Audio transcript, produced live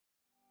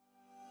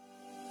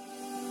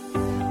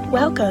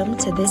Welcome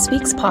to this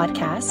week's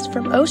podcast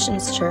from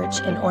Oceans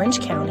Church in Orange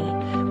County.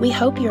 We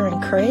hope you're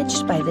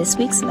encouraged by this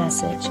week's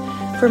message.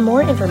 For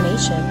more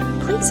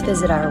information, please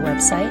visit our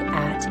website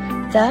at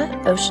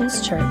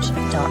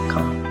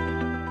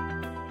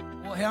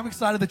theoceanschurch.com. Well, hey, I'm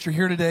excited that you're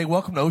here today.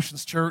 Welcome to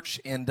Oceans Church,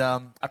 and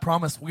I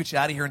promise we'll get you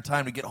out of here in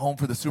time to get home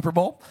for the Super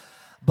Bowl.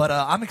 But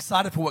I'm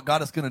excited for what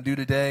God is going to do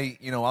today.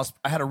 You know,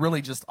 I had a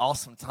really just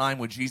awesome time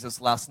with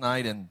Jesus last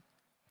night, and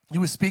he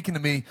was speaking to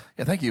me.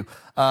 Yeah, thank you.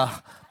 My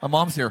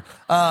mom's here.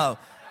 I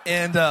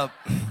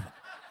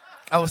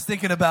was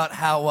thinking about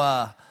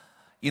how,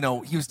 he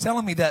was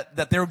telling me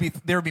that there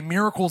would be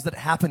miracles that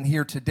happen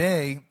here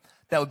today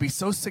that would be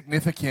so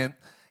significant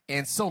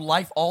and so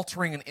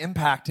life-altering and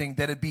impacting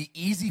that it'd be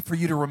easy for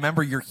you to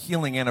remember your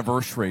healing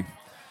anniversary.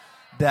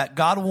 That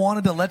God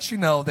wanted to let you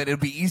know that it would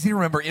be easy to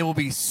remember. It will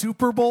be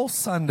Super Bowl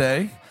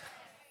Sunday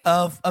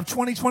of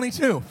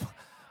 2022.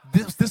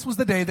 This was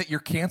the day that your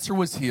cancer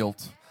was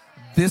healed.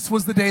 This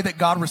was the day that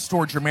God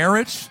restored your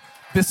marriage.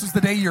 This was the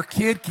day your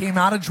kid came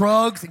out of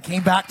drugs and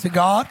came back to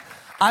God.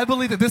 I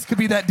believe that this could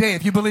be that day.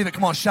 If you believe it,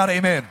 come on, shout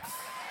amen.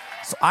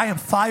 So I am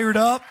fired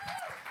up.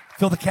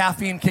 Feel the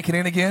caffeine kicking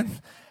in again.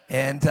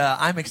 And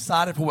I'm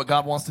excited for what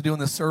God wants to do in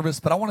this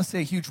service. But I want to say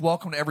a huge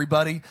welcome to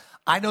everybody.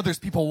 I know there's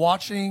people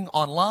watching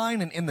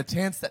online and in the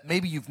tents that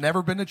maybe you've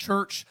never been to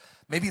church.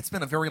 Maybe it's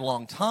been a very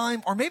long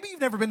time. Or maybe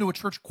you've never been to a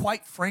church,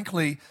 quite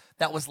frankly,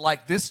 that was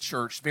like this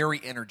church. Very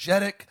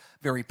energetic,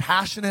 very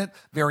passionate,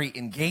 very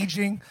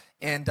engaging.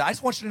 And I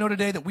just want you to know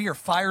today that we are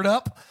fired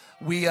up.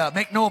 We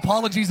make no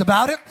apologies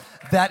about it.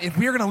 That if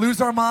we're going to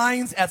lose our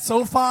minds at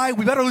SoFi,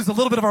 we better lose a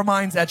little bit of our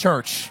minds at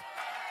church.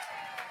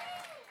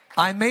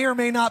 I may or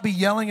may not be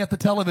yelling at the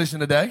television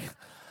today,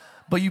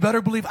 but you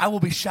better believe I will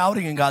be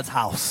shouting in God's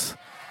house.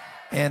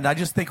 And I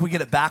just think we get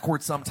it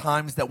backwards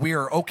sometimes, that we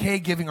are okay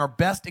giving our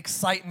best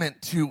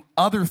excitement to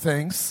other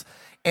things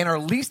and our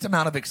least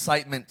amount of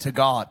excitement to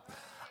God.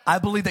 I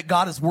believe that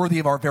God is worthy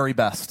of our very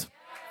best.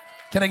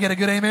 Can I get a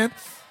good amen?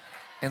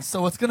 And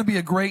so it's going to be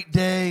a great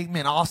day.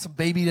 Man, awesome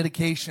baby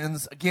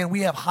dedications. Again,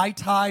 we have High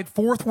Tide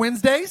fourth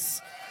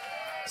Wednesdays.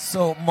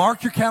 So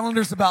mark your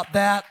calendars about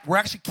that. We're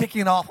actually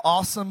kicking it off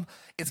awesome.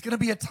 It's going to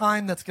be a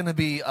time that's going to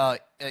be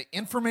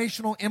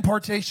informational,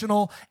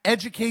 impartational,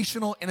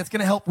 educational, and it's going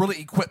to help really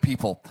equip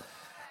people.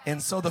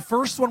 And so the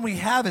first one we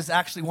have is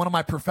actually one of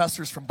my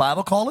professors from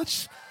Bible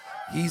college.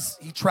 He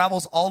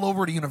travels all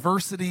over to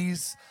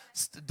universities,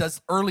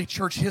 does early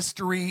church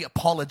history,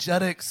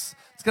 apologetics.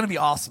 It's going to be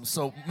awesome.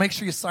 So make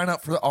sure you sign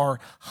up for our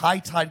High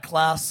Tide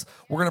class.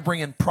 We're going to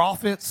bring in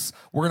prophets.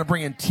 We're going to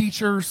bring in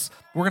teachers.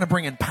 We're going to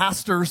bring in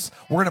pastors.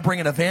 We're going to bring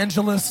in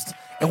evangelists.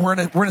 And we're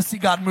going to see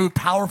God move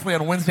powerfully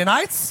on Wednesday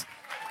nights.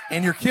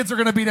 And your kids are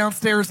going to be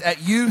downstairs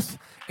at youth.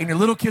 And your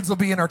little kids will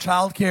be in our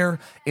child care.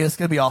 And it's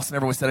going to be awesome.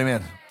 Everyone said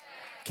amen.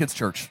 Kids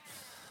church.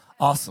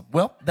 Awesome.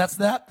 Well, that's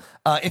that.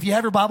 If you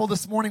have your Bible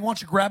this morning, why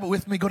don't you grab it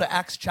with me? Go to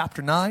Acts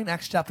chapter 9.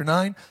 Acts chapter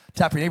 9.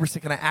 Tap your neighbor, say,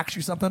 can I ask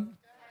you something?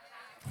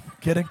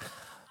 Kidding.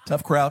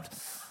 Tough crowd.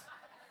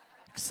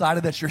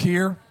 Excited that you're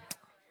here.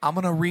 I'm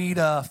going to read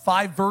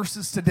 5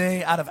 verses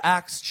today out of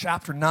Acts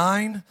chapter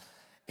 9.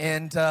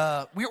 And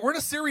we're in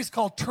a series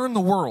called Turn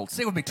the World.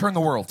 Say it with me, Turn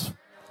the World.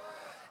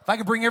 If I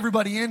could bring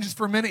everybody in just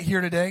for a minute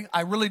here today,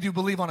 I really do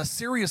believe on a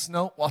serious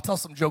note, well, I'll tell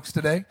some jokes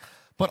today,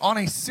 but on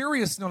a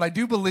serious note, I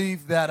do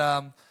believe that,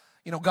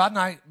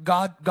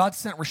 God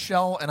sent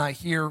Rochelle and I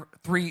here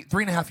three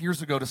and a half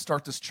years ago to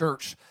start this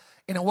church.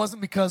 And it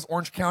wasn't because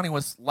Orange County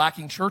was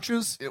lacking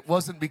churches. It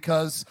wasn't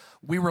because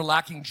we were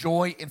lacking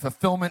joy and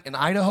fulfillment in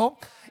Idaho.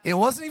 It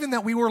wasn't even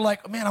that we were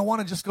like, man, I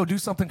want to just go do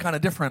something kind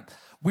of different.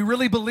 We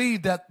really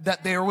believed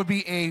that there would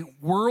be a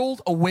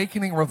world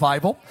awakening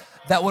revival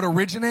that would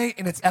originate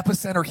in its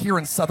epicenter here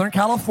in Southern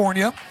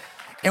California.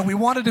 And we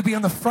wanted to be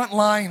on the front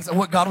lines of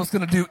what God was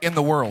going to do in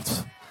the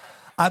world.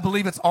 I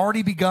believe it's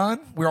already begun.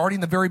 We're already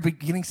in the very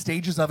beginning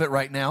stages of it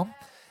right now.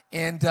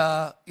 And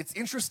it's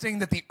interesting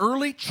that the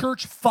early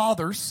church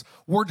fathers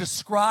were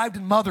described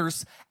in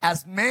mothers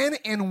as men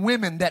and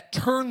women that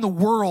turned the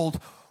world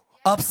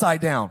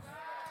upside down.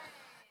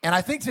 And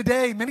I think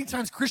today, many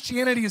times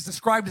Christianity is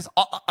described as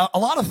a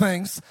lot of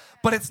things,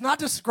 but it's not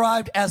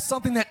described as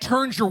something that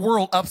turns your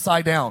world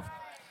upside down.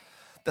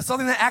 That's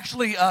something that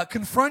actually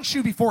confronts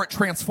you before it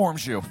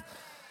transforms you.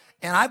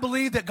 And I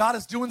believe that God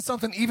is doing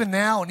something even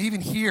now and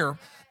even here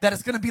that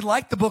is going to be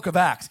like the book of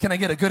Acts. Can I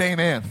get a good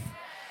amen?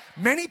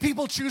 Many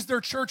people choose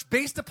their church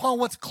based upon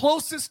what's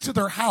closest to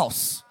their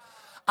house.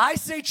 I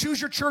say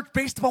choose your church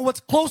based upon what's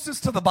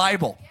closest to the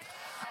Bible.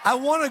 I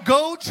want to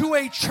go to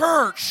a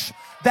church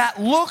that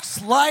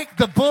looks like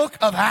the book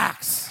of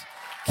Acts.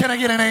 Can I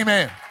get an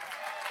amen?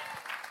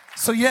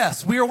 So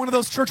yes, we are one of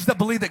those churches that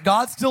believe that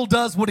God still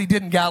does what he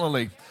did in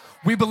Galilee.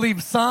 We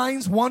believe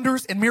signs,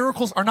 wonders, and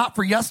miracles are not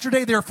for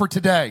yesterday, they're for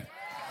today.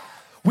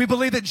 We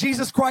believe that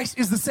Jesus Christ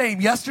is the same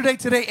yesterday,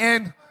 today,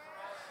 and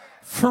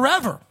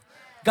forever.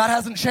 God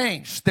hasn't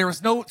changed. There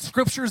is no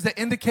scriptures that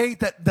indicate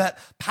that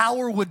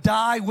power would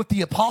die with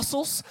the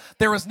apostles.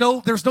 There's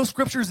no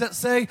scriptures that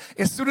say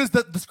as soon as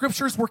the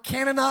scriptures were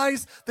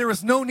canonized, there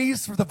is no need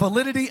for the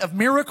validity of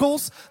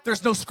miracles.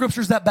 There's no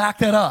scriptures that back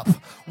that up.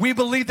 We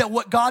believe that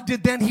what God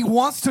did then, he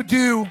wants to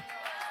do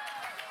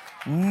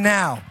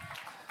now.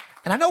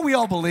 And I know we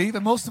all believe,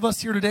 and most of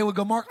us here today would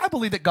go, Mark, I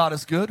believe that God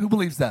is good. Who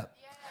believes that?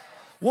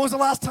 When was the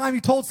last time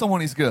you told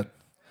someone he's good?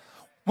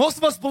 Most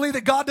of us believe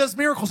that God does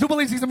miracles. Who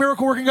believes he's a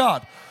miracle-working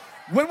God?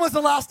 When was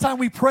the last time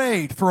we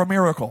prayed for a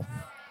miracle?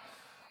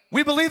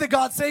 We believe that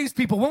God saves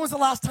people. When was the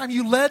last time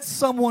you led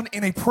someone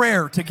in a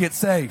prayer to get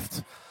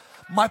saved?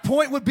 My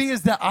point would be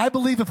is that I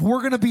believe if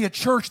we're going to be a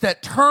church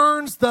that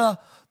turns the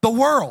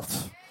world,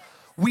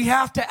 we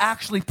have to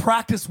actually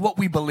practice what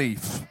we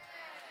believe.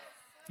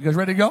 You guys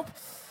ready to go?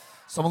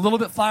 So I'm a little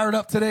bit fired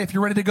up today. If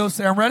you're ready to go,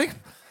 say I'm ready.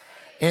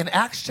 In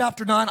Acts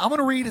chapter 9, I'm going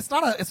to read, it's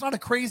not a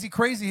crazy,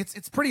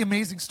 it's a pretty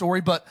amazing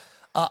story, but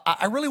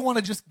I really want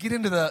to just get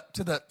into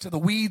the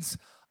weeds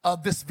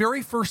of this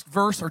very first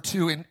verse or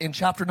two in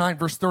chapter 9,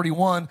 verse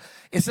 31.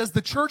 It says,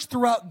 the church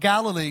throughout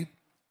Galilee,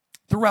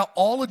 throughout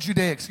all of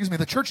Judea,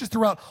 the churches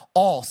throughout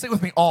all, say it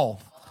with me, all.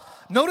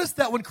 Notice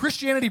that when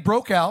Christianity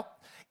broke out,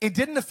 it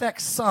didn't affect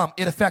some,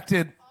 it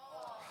affected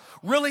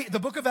really, the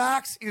book of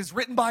Acts is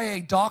written by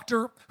a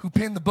doctor who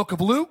penned the book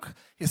of Luke.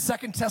 His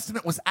second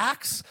testament was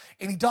Acts,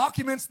 and he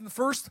documents in the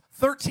first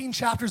 13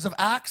 chapters of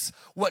Acts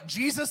what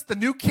Jesus, the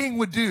new king,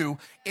 would do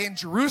in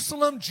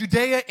Jerusalem,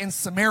 Judea, and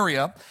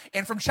Samaria.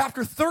 And from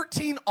chapter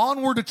 13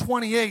 onward to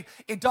 28,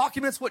 it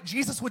documents what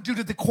Jesus would do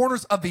to the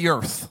corners of the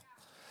earth.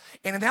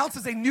 And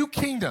announces a new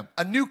kingdom,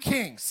 a new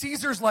king.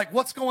 Caesar's like,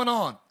 what's going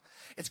on?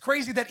 It's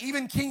crazy that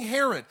even King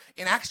Herod,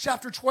 in Acts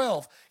chapter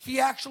 12,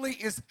 he actually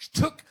is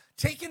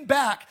taken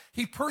back,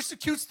 he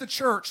persecutes the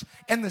church,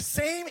 and the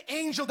same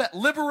angel that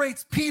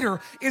liberates Peter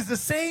is the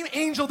same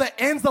angel that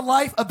ends the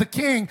life of the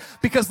king,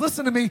 because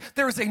listen to me,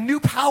 there is a new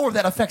power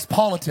that affects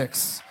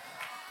politics.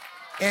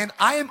 And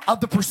I am of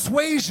the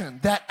persuasion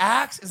that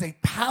Acts is a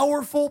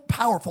powerful,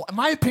 in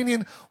my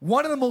opinion,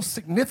 one of the most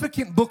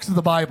significant books of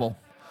the Bible.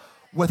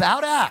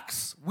 Without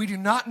Acts, we do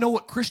not know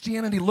what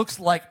Christianity looks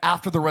like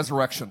after the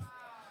resurrection.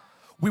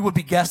 We would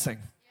be guessing.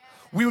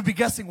 We would be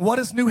guessing what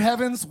is new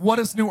heavens, what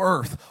is new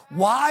earth.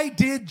 Why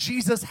did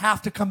Jesus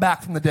have to come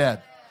back from the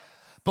dead?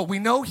 But we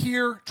know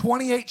here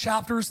 28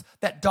 chapters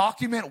that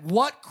document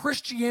what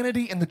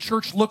Christianity and the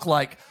church looked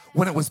like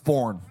when it was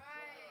born.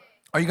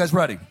 Are you guys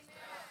ready?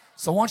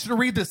 So I want you to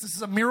read this. This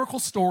is a miracle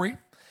story.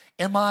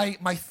 And my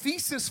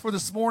thesis for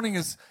this morning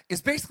is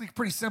basically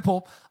pretty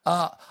simple.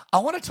 I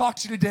want to talk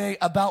to you today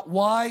about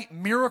why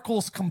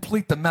miracles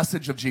complete the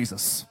message of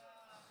Jesus.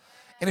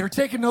 And if you're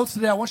taking notes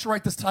today, I want you to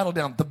write this title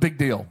down, The Big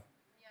Deal.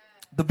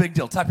 The big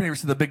deal. Type in here,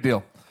 the big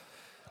deal.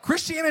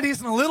 Christianity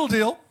isn't a little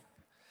deal.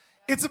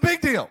 It's a big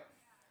deal.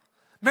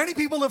 Many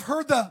people have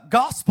heard the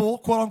gospel,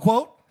 quote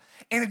unquote,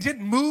 and it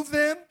didn't move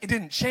them. It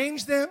didn't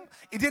change them.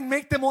 It didn't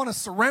make them want to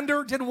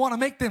surrender. Didn't want to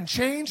make them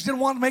change. Didn't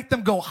want to make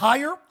them go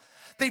higher.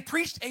 They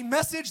preached a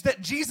message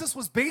that Jesus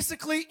was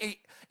basically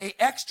a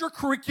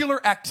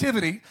extracurricular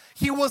activity.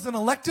 He was an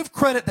elective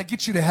credit that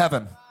gets you to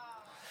heaven.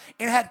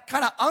 And had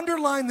kind of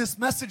underlined this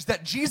message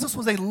that Jesus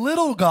was a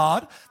little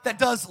God that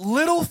does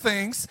little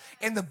things,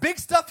 and the big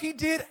stuff he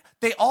did,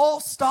 they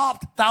all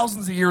stopped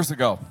thousands of years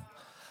ago.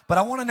 But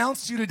I want to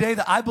announce to you today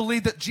that I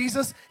believe that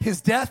Jesus, his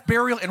death,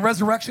 burial, and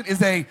resurrection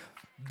is a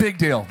big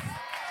deal.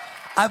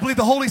 I believe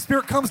the Holy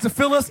Spirit comes to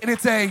fill us, and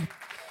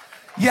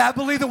I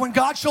believe that when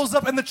God shows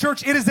up in the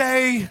church,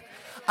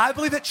 I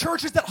believe that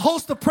churches that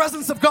host the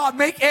presence of God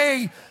make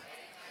a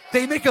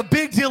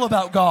big deal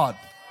about God.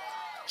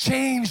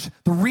 Change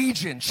the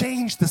region,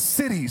 change the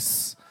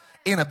cities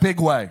in a big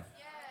way.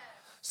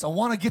 So I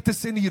want to get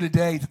this into you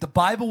today, that the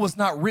Bible was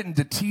not written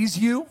to tease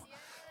you,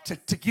 to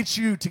get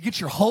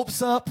your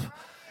hopes up.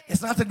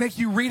 It's not to make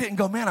you read it and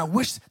go, man, I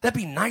wish that'd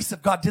be nice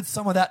if God did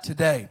some of that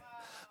today.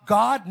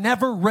 God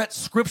never read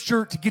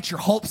scripture to get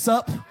your hopes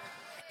up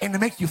and to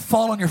make you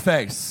fall on your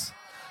face.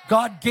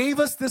 God gave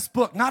us this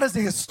book, not as a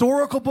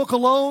historical book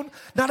alone,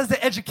 not as an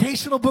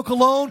educational book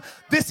alone.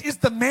 This is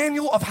the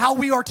manual of how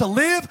we are to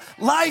live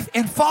life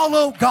and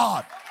follow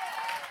God.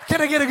 Can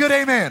I get a good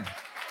amen?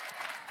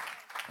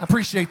 I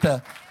appreciate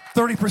the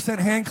 30%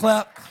 hand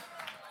clap.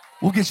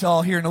 We'll get you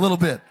all here in a little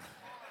bit.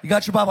 You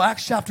got your Bible,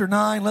 Acts chapter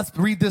 9. Let's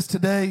read this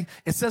today.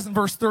 It says in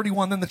verse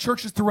 31, then the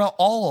churches throughout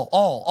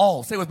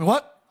all, say it with me,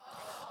 what?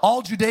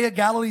 All Judea,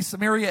 Galilee,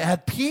 Samaria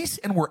had peace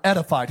and were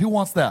edified. Who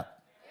wants that?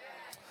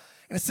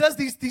 And it says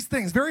these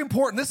things, very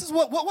important. This is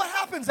what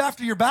happens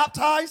after you're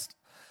baptized.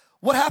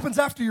 What happens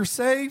after you're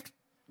saved?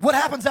 What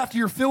happens after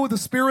you're filled with the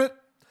Spirit?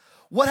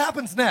 What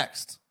happens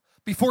next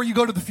before you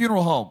go to the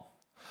funeral home?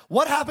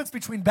 What happens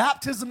between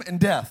baptism and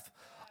death?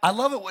 I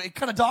love it. It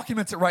kind of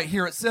documents it right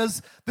here. It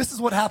says this is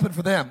what happened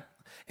for them.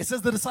 It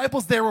says the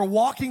disciples, they were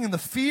walking in the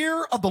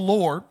fear of the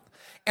Lord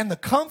and the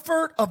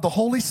comfort of the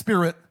Holy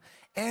Spirit,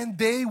 and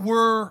they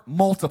were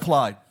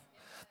multiplied.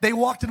 They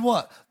walked in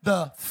what?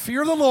 The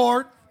fear of the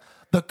Lord,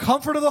 the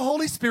comfort of the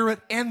Holy Spirit,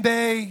 and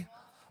they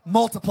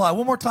multiply.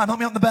 One more time. Help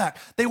me out in the back.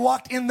 They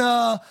walked in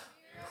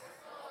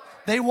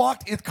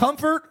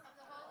comfort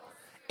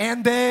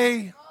and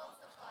they,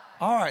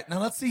 all right, now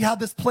let's see how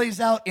this plays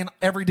out in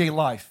everyday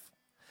life.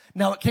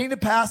 Now it came to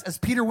pass as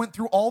Peter went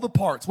through all the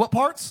parts. What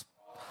parts?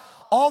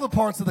 All the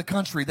parts of the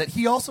country, that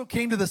he also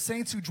came to the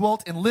saints who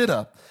dwelt in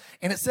Lydda.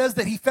 And it says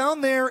that he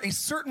found there a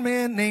certain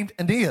man named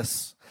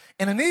Aeneas.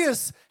 And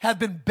Aeneas had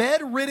been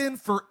bedridden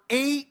for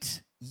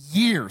 8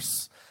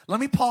 years. Let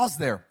me pause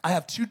there. I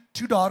have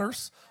two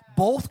daughters.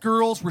 Both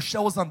girls,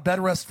 Rochelle was on bed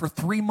rest for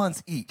 3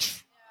 months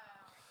each.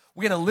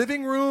 We had a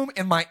living room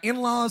in my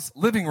in-laws'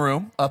 living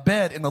room, a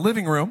bed in the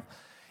living room.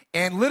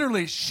 And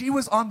literally, she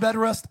was on bed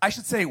rest. I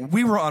should say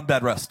we were on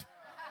bed rest.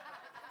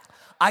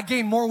 I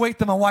gained more weight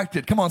than my wife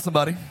did. Come on,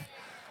 somebody.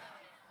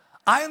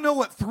 I know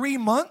what 3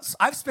 months,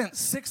 I've spent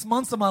 6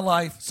 months of my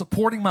life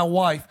supporting my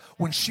wife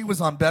when she was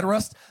on bed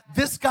rest.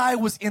 This guy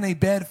was in a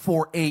bed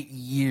for 8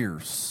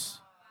 years.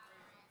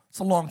 It's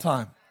a long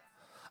time.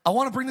 I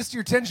want to bring this to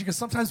your attention because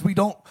sometimes we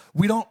don't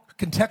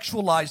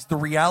contextualize the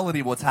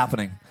reality of what's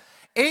happening.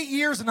 8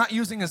 years of not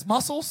using his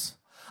muscles.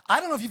 I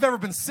don't know if you've ever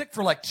been sick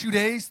for like 2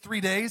 days, 3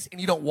 days,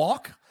 and you don't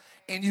walk,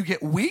 and you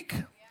get weak.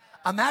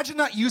 Imagine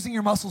not using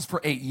your muscles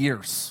for 8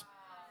 years.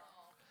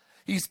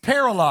 He's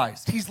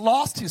paralyzed. He's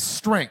lost his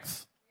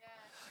strength.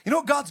 You know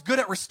what God's good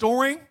at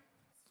restoring?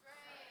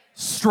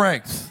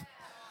 Strength.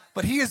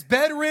 But he is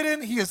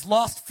bedridden. He has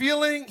lost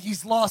feeling.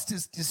 He's lost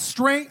his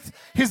strength,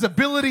 his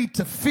ability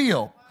to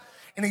feel.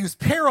 And he was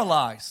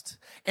paralyzed.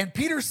 And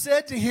Peter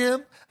said to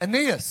him,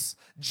 Aeneas,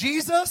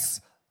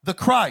 Jesus the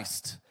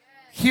Christ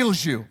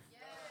heals you.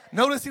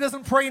 Notice he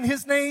doesn't pray in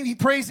his name. He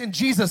prays in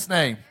Jesus'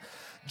 name.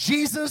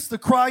 Jesus the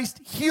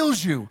Christ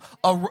heals you.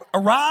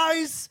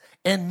 Arise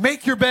and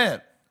make your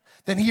bed.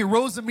 Then he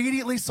arose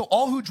immediately. So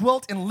all who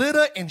dwelt in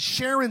Lydda and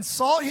Sharon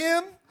saw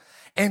him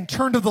and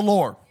turned to the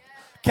Lord.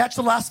 Catch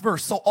the last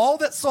verse. So all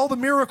that saw the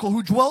miracle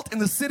who dwelt in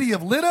the city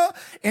of Lydda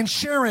and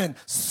Sharon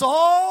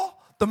saw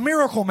the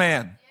miracle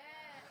man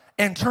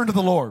and turned to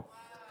the Lord.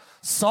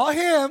 Saw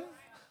him,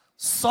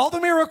 saw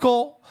the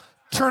miracle,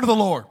 turned to the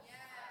Lord.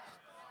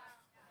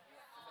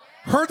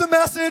 Heard the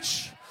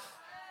message,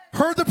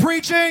 heard the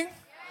preaching,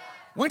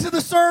 went to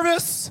the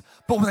service,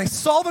 but when they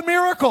saw the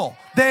miracle,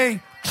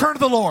 they turned to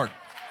the Lord.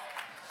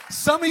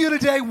 Some of you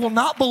today will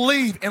not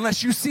believe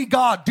unless you see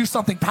God do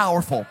something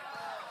powerful.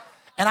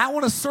 And I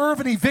want to serve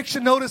an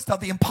eviction notice of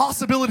the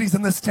impossibilities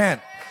in this tent.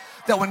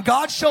 That when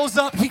God shows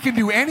up, he can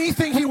do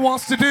anything he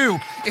wants to do.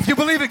 If you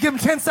believe it, give him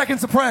 10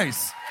 seconds of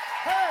praise.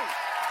 Hey,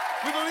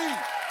 we believe,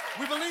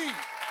 we believe,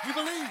 we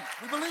believe,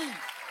 we believe.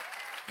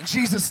 In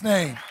Jesus'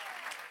 name,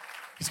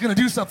 he's going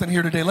to do something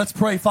here today. Let's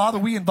pray. Father,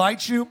 we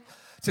invite you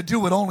to do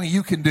what only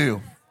you can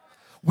do.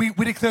 We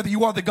declare that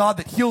you are the God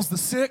that heals the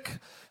sick.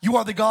 You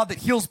are the God that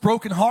heals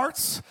broken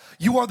hearts.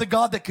 You are the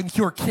God that can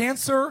cure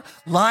cancer,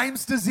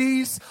 Lyme's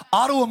disease,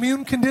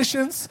 autoimmune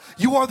conditions.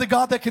 You are the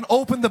God that can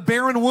open the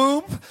barren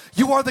womb.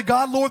 You are the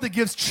God, Lord, that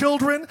gives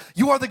children.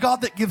 You are the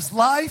God that gives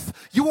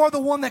life. You are the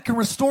one that can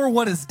restore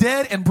what is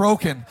dead and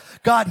broken.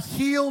 God,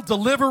 heal,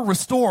 deliver,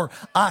 restore.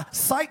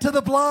 Sight to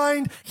the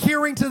blind,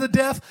 hearing to the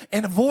deaf,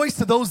 and a voice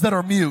to those that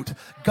are mute.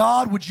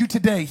 God, would you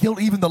today heal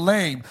even the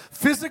lame,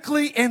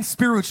 physically and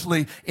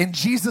spiritually, in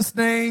Jesus'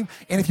 name.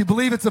 And if you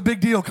believe it's a big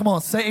deal, come on,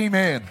 say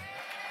amen.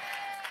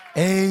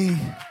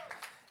 Amen.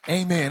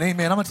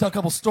 Amen. I'm going to tell a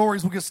couple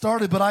stories. We'll get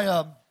started. But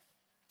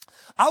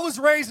I was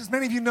raised, as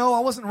many of you know,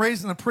 I wasn't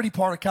raised in a pretty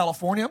part of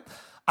California.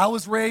 I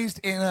was raised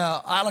in,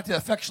 I like to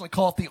affectionately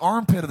call it the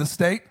armpit of the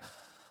state,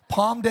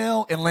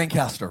 Palmdale and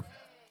Lancaster.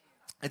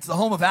 It's the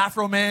home of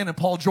Afro Man and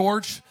Paul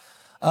George.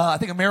 I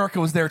think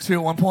America was there too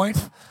at one point.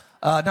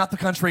 Not the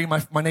country,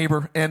 my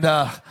neighbor. And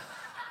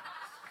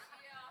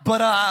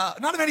But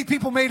not many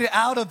people made it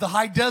out of the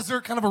high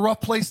desert, kind of a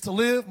rough place to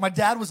live. My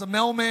dad was a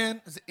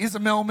mailman, is a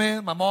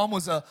mailman. My mom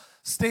was a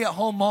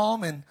stay-at-home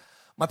mom, and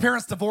my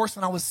parents divorced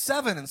when I was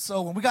 7. And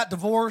so when we got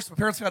divorced, my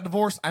parents got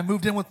divorced, I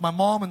moved in with my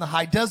mom in the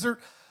high desert.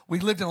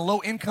 We lived in a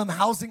low-income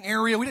housing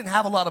area. We didn't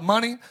have a lot of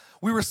money.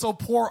 We were so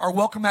poor, our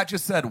welcome mat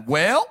just said,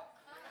 well?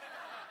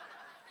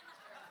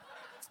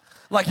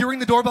 Like you ring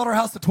the doorbell at our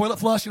house, the toilet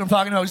flush, you know what I'm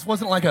talking about? It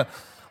just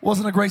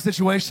wasn't a great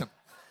situation.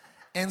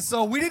 And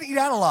so we didn't eat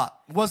out a lot.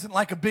 It wasn't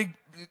like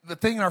the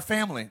thing in our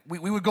family.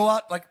 We would go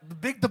out, like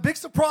the big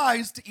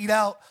surprise to eat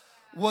out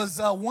was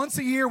once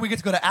a year we get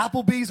to go to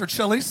Applebee's or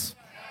Chili's.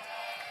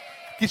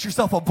 Get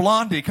yourself a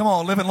blondie. Come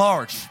on, living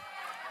large.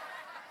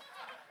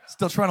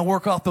 Still trying to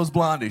work off those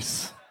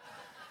blondies.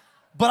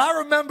 But I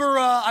remember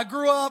I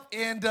grew up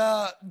and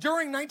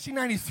during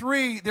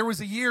 1993, there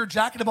was a year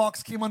Jack in the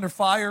Box came under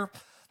fire.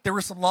 There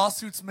were some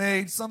lawsuits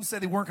made. Some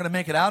said they weren't going to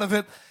make it out of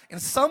it.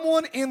 And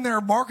someone in their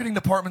marketing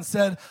department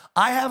said,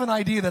 I have an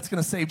idea that's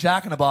going to save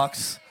Jack in the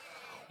Box.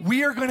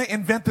 We are going to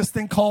invent this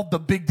thing called the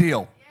Big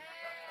Deal.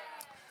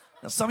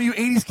 Now, some of you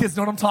 80s kids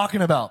know what I'm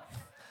talking about.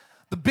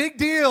 The Big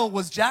Deal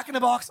was Jack in the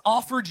Box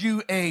offered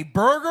you a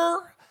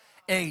burger,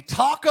 a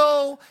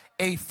taco,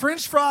 a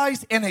French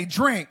fries, and a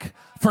drink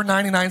for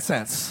 99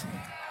 cents.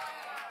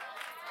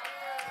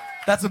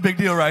 That's a big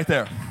deal right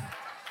there.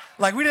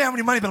 Like, we didn't have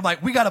any money, but I'm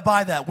like, we got to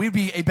buy that. We'd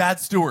be a bad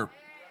steward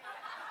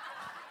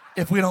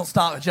if we don't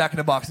stop at Jack in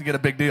the Box and get a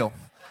big deal.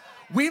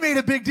 We made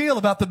a big deal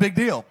about the big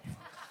deal.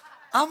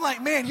 I'm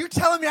like, man, you're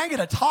telling me I get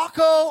a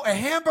taco, a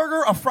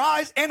hamburger, a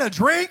fries, and a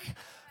drink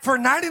for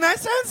 99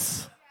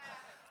 cents?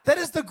 That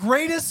is the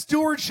greatest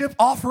stewardship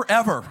offer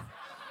ever.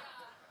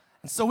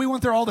 And so we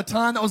went there all the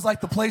time. That was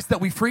like the place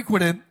that we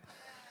frequented.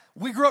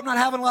 We grew up not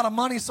having a lot of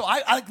money, so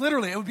I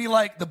literally, it would be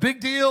like the big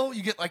deal.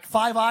 You get like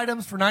 5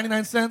 items for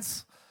 99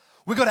 cents.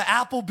 We go to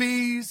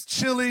Applebee's,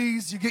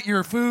 Chili's. You get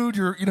your food,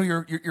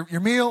 your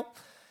meal.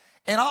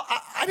 And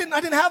I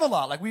didn't have a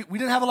lot. Like we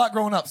didn't have a lot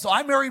growing up. So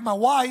I married my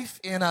wife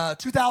in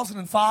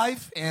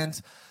 2005,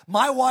 and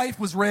my wife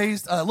was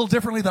raised a little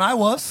differently than I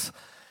was.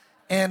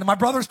 And my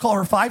brothers call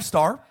her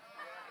 5-star.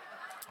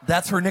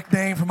 That's her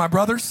nickname for my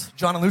brothers,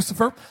 John and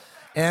Lucifer.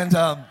 And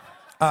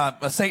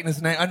Satan is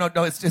the name. I know,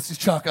 no, it's just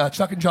Chuck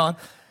and John.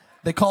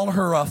 They call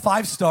her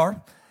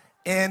 5-star.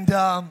 And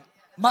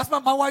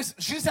my wife,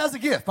 she just has a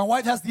gift. My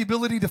wife has the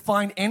ability to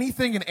find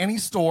anything in any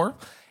store.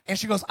 And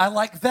she goes, I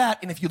like that.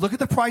 And if you look at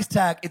the price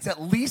tag, it's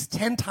at least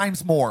 10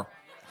 times more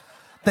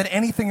than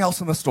anything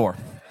else in the store.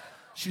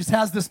 She just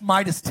has this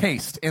Midas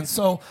taste. And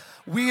so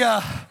we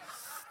had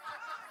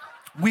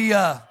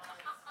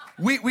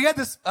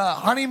this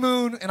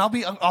honeymoon, and I'll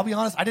be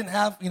honest, I didn't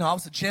have, I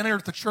was a janitor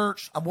at the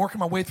church. I'm working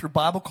my way through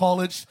Bible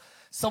college.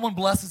 Someone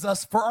blesses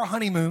us for our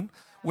honeymoon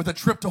with a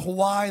trip to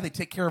Hawaii. They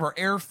take care of our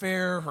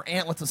airfare. Her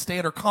aunt lets us stay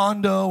at her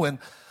condo, and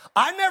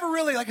I've never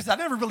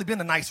really been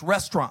to nice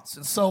restaurants.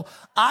 And so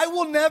I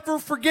will never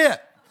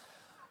forget.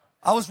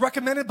 I was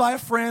recommended by a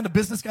friend, a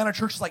business guy in our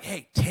church. He's like,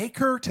 hey, take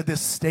her to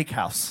this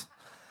steakhouse.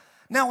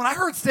 Now, when I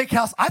heard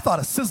steakhouse, I thought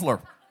of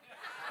Sizzler.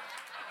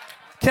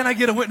 Can I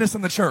get a witness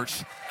in the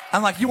church?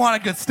 I'm like, you want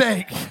a good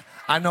steak?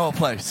 I know a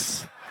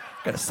place.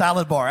 Got a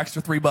salad bar,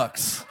 extra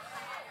 $3.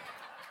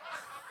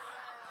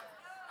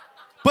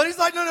 But he's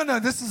like, no,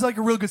 this is like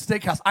a real good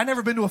steakhouse. I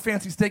never been to a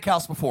fancy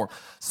steakhouse before.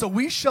 So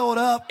we showed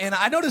up, and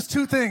I noticed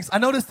 2 things. I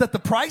noticed that the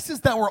prices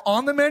that were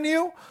on the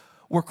menu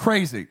were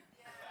crazy.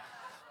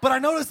 But I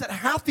noticed that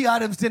half the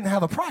items didn't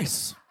have a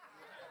price.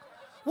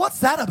 What's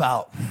that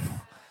about?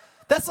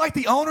 That's like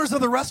the owners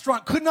of the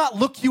restaurant could not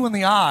look you in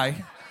the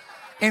eye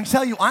and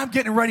tell you, I'm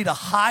getting ready to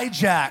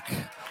hijack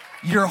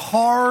your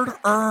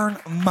hard-earned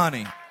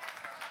money.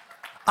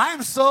 I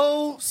am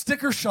so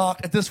sticker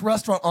shocked at this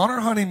restaurant on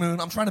our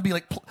honeymoon. I'm trying to be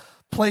like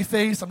play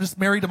face. I'm just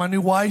married to my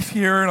new wife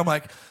here, and I'm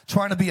like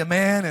trying to be a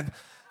man. And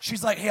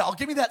she's like, hey, I'll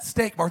give me that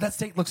steak, Mark. That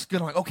steak looks good.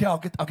 I'm like, okay, I'll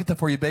get that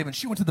for you, babe. And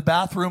she went to the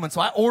bathroom, and so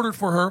I ordered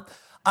for her.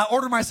 I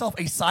ordered myself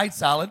a side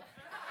salad.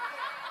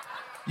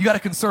 You got to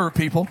conserve,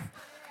 people.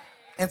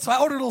 And so I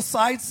ordered a little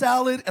side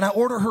salad, and I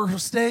ordered her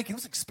steak. It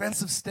was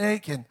expensive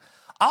steak, and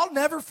I'll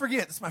never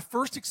forget. This is my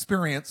first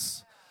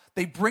experience.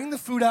 They bring the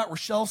food out.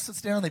 Rochelle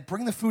sits down. They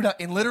bring the food out,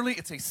 and literally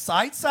it's a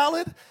side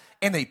salad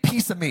and a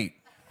piece of meat.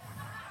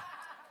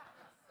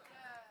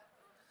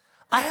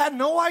 I had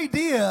no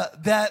idea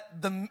that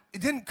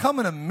it didn't come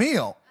in a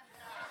meal.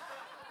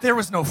 There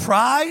was no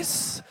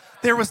fries.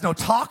 There was no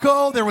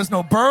taco. There was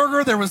no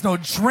burger. There was no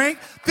drink.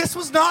 This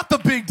was not the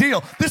big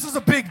deal. This was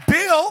a big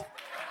deal,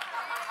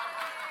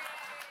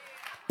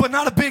 but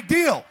not a big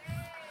deal.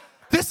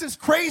 This is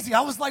crazy.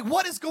 I was like,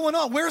 what is going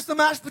on? Where's the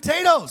mashed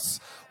potatoes?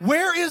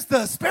 Where is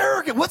the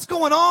asparagus? What's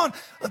going on?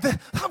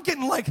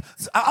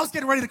 I was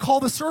getting ready to call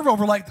the server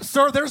over like,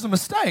 sir, there's a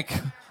mistake.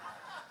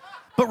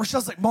 But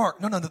Rochelle's like,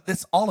 Mark, no,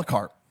 it's a la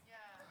carte.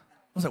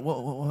 I was like,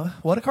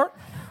 what a carte?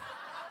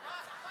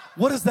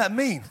 What does that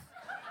mean?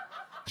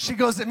 She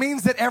goes, it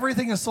means that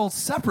everything is sold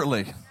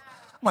separately.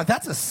 I'm like,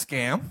 that's a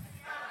scam.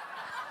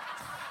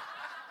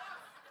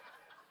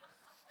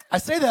 I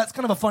say that, it's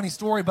kind of a funny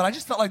story, but I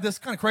just felt like this,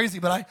 kind of crazy,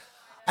 but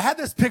I had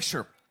this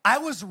picture. I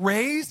was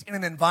raised in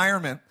an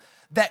environment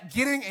that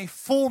getting a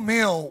full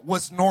meal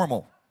was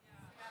normal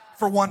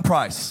for one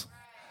price.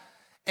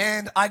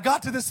 And I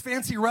got to this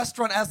fancy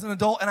restaurant as an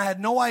adult, and I had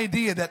no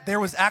idea that there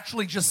was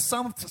actually just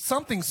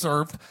something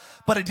served,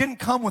 but it didn't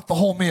come with the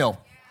whole meal.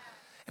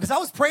 And as I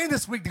was praying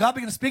this week, God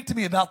began to speak to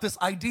me about this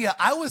idea.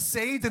 I was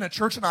saved in a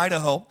church in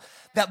Idaho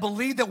that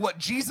believed that what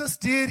Jesus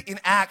did in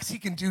Acts, he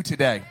can do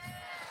today.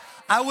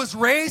 I was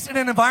raised in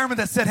an environment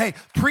that said, hey,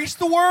 preach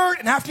the word,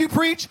 and after you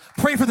preach,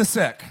 pray for the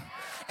sick.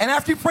 And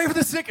after you pray for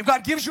the sick, if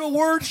God gives you a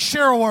word,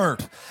 share a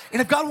word.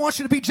 And if God wants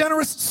you to be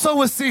generous,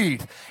 sow a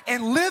seed.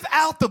 And live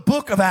out the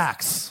book of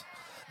Acts.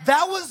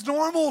 That was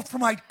normal for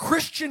my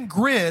Christian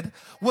grid,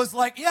 was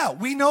like, yeah,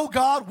 we know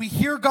God, we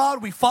hear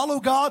God, we follow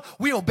God,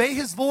 we obey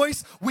his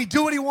voice, we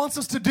do what he wants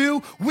us to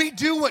do, we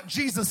do what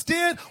Jesus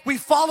did, we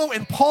follow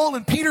in Paul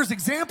and Peter's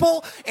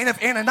example, and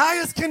if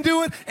Ananias can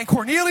do it, and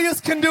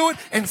Cornelius can do it,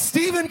 and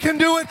Stephen can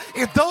do it,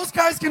 if those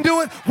guys can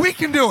do it, we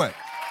can do it.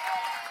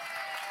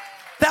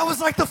 That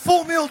was like the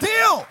full meal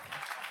deal.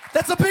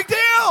 That's a big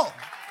deal.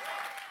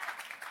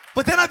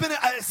 But then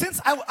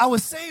since I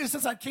was saved,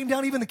 since I came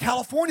down even to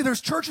California,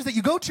 there's churches that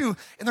you go to,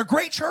 and they're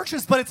great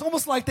churches, but it's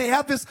almost like they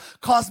have this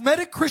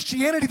cosmetic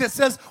Christianity that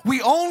says,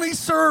 we only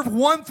serve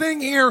one thing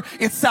here,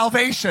 it's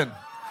salvation.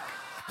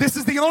 This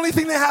is the only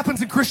thing that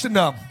happens in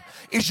Christendom.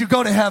 is you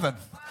go to heaven.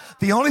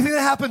 The only thing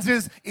that happens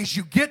is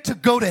you get to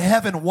go to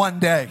heaven one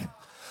day.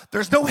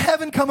 There's no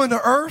heaven coming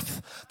to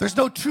earth. There's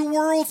no two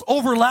worlds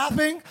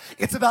overlapping.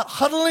 It's about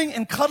huddling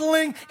and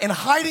cuddling and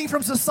hiding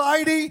from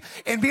society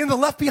and being the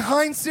Left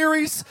Behind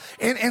series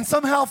and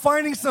somehow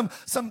finding some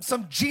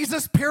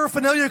Jesus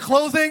paraphernalia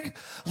clothing,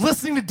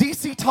 listening to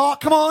DC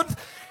talk, come on,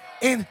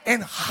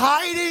 and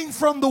hiding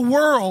from the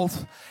world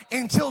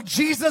until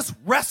Jesus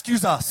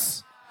rescues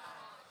us.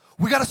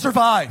 We got to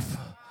survive.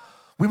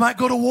 We might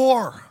go to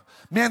war.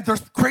 Man,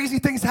 there's crazy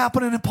things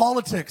happening in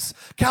politics.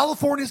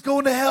 California's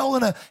going to hell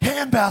in a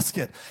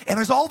handbasket. And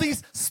there's all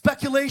these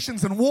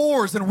speculations and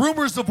wars and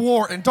rumors of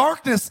war and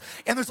darkness.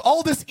 And there's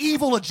all this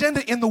evil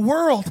agenda in the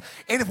world.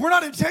 And if we're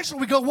not intentional,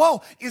 we go,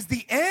 whoa, is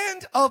the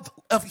end of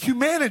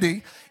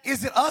humanity,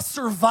 is it us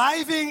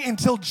surviving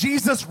until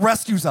Jesus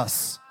rescues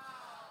us?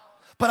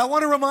 But I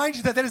want to remind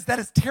you that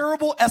is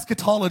terrible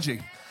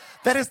eschatology.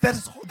 That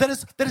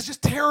is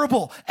just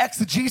terrible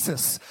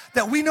exegesis.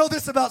 That we know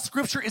this about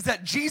Scripture is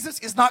that Jesus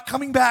is not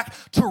coming back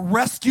to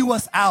rescue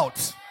us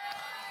out.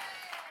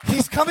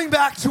 He's coming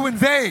back to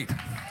invade.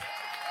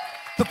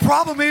 The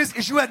problem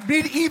is you had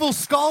medieval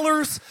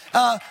scholars.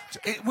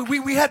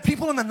 We had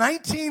people in the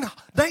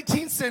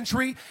 19th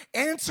century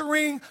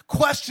answering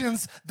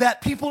questions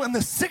that people in the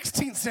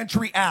 16th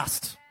century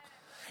asked.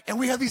 And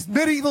we have these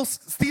medieval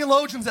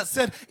theologians that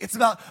said it's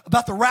about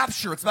the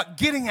rapture. It's about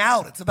getting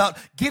out. It's about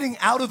getting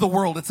out of the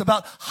world. It's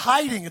about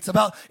hiding. It's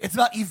about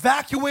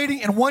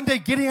evacuating and one day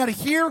getting out of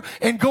here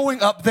and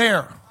going up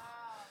there.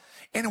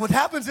 And what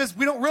happens is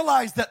we don't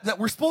realize that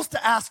we're supposed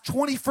to ask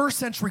 21st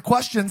century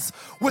questions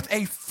with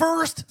a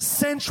first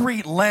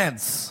century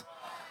lens.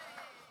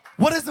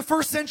 What does the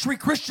first century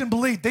Christian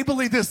believe? They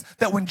believe this,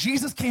 that when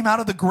Jesus came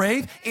out of the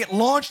grave, it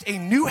launched a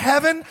new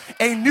heaven,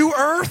 a new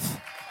earth.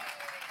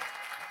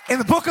 And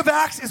the book of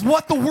Acts is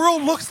what the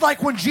world looks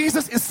like when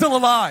Jesus is still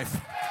alive.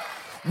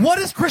 What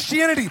is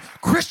Christianity?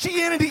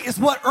 Christianity is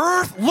what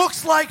earth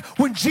looks like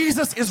when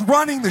Jesus is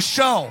running the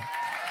show.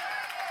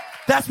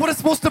 That's what it's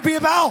supposed to be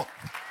about.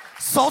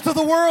 Salt of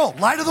the world,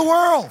 light of the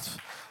world.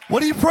 What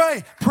do you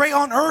pray? Pray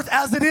on earth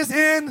as it is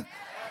in.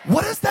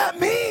 What does that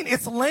mean?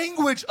 It's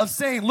language of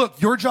saying,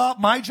 look, your job,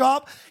 my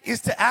job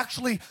is to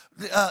actually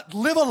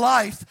live a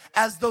life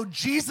as though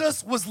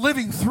Jesus was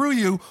living through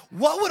you.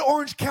 What would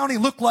Orange County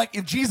look like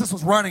if Jesus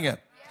was running it?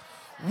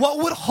 What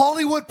would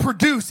Hollywood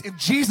produce if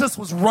Jesus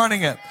was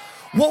running it?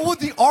 What would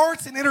the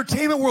arts and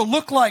entertainment world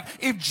look like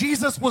if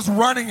Jesus was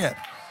running it?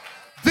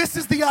 This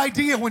is the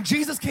idea. When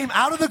Jesus came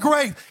out of the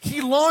grave,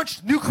 he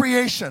launched new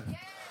creation.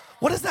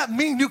 What does that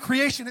mean, new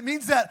creation? It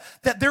means that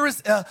there's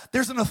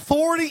an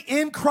authority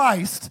in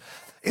Christ.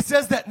 It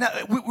says that now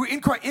we're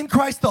in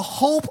Christ, the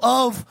hope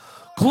of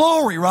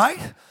glory, right?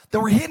 That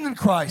we're hidden in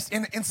Christ.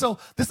 And so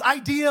this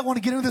idea, I want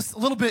to get into this a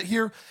little bit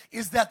here,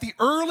 is that the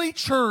early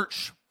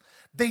church,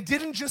 they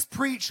didn't just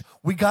preach,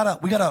 we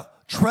gotta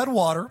tread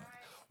water,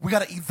 we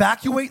gotta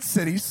evacuate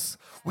cities,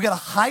 we gotta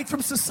hide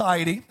from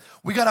society,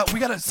 we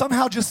gotta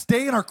somehow just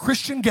stay in our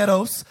Christian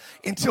ghettos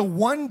until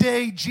one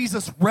day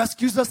Jesus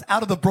rescues us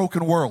out of the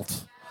broken world.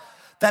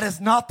 That is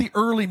not the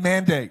early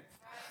mandate.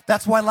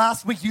 That's why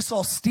last week you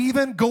saw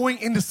Stephen going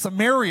into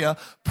Samaria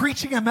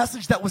preaching a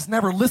message that was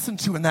never listened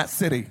to in that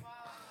city.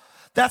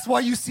 That's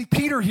why you see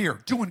Peter here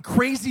doing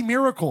crazy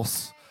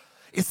miracles.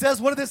 It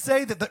says, what did it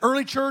say? That the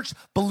early church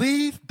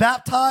believed,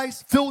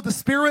 baptized, filled with the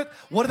Spirit.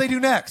 What do they do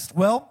next?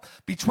 Well,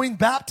 between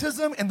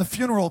baptism and the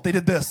funeral, they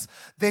did this.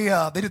 They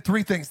did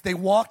three things. They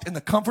walked in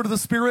the comfort of the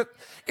Spirit,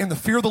 in the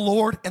fear of the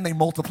Lord, and they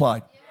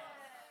multiplied.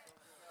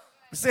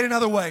 To say it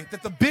another way,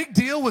 that the big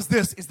deal was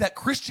this, is that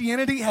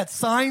Christianity had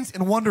signs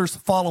and wonders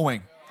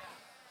following.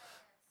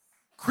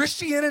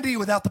 Christianity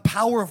without the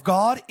power of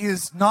God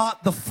is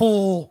not the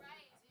full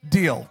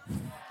deal.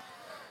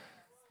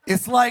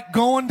 It's like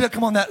going to,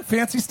 that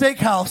fancy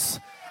steakhouse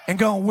and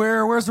going,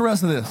 where's the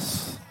rest of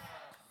this?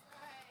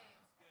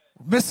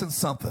 We're missing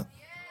something.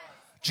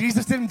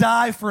 Jesus didn't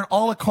die for an a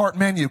la carte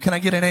menu. Can I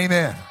get an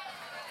amen?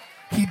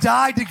 He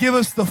died to give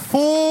us the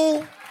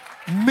full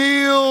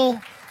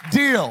meal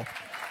deal.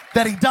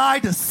 That he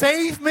died to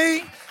save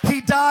me. He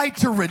died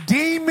to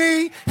redeem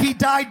me. He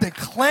died to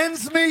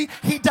cleanse me.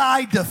 He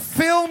died to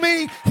fill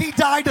me. He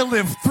died to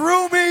live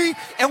through me.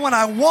 And when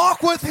I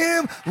walk with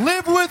him,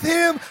 live with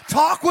him,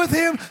 talk with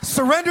him,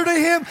 surrender to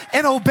him,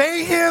 and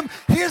obey him,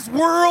 his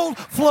world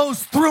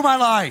flows through my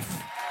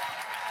life.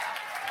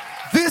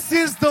 This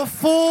is the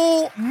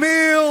full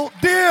meal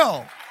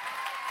deal.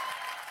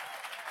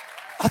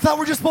 I thought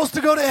we're just supposed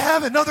to go to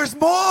heaven. No, there's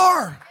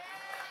more.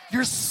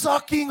 You're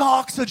sucking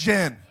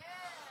oxygen.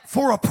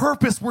 For a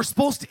purpose, we're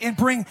supposed to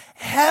bring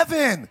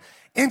heaven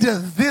into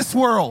this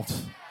world.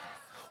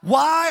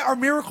 Why are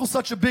miracles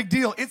such a big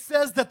deal? It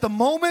says that the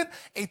moment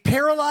a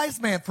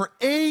paralyzed man for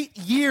 8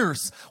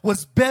 years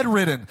was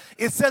bedridden,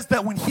 it says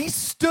that when he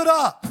stood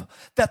up,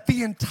 that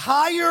the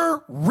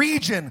entire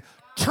region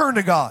turned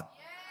to God.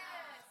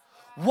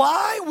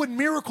 Why would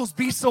miracles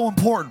be so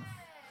important?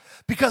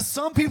 Because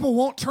some people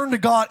won't turn to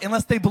God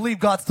unless they believe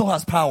God still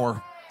has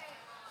power.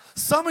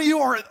 Some of you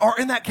are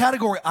in that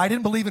category. I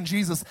didn't believe in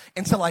Jesus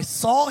until I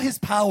saw his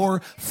power,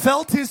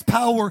 felt his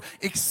power,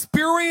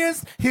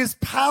 experienced his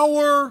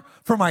power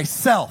for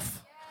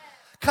myself.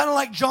 Kind of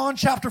like John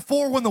chapter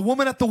 4 when the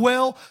woman at the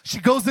well, she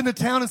goes into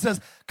town and says,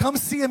 come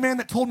see a man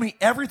that told me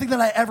everything that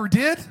I ever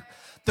did.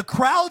 The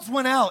crowds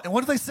went out, and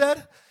what did they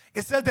said?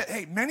 It said that,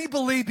 hey, many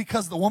believe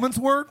because of the woman's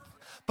word,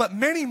 but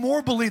many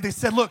more believe. They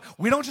said, look,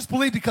 we don't just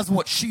believe because of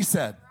what she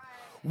said.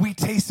 We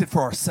taste it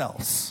for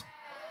ourselves.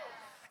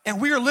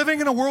 And we are living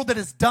in a world that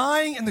is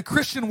dying in the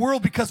Christian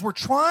world because we're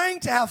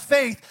trying to have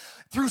faith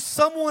through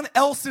someone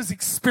else's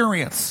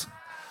experience.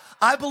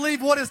 I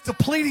believe what is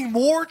depleting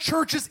more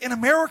churches in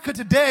America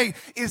today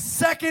is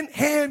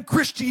secondhand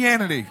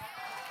Christianity.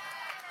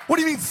 What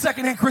do you mean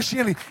secondhand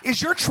Christianity?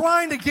 Is you're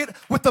trying to get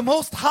with the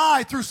Most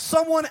High through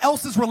someone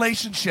else's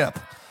relationship.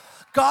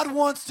 God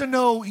wants to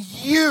know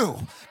you.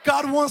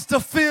 God wants to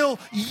feel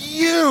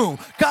you.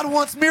 God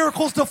wants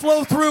miracles to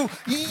flow through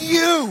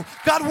you.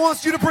 God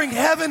wants you to bring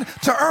heaven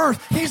to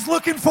earth. He's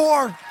looking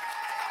for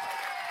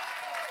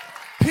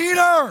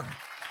Peter.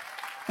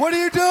 What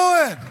are you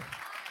doing?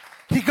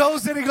 He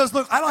goes in, he goes,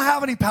 look, I don't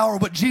have any power,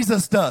 but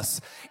Jesus does.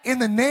 In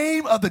the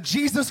name of the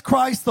Jesus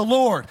Christ the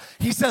Lord,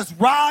 he says,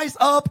 rise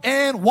up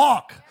and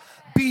walk.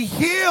 Be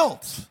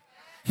healed.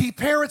 He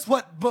parrots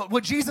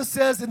what Jesus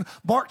says in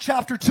Mark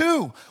chapter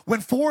 2.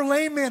 When 4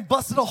 lame men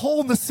busted a hole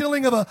in the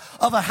ceiling of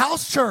a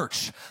house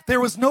church,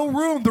 there was no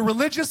room. The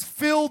religious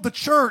filled the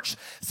church,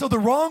 so the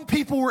wrong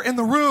people were in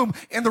the room,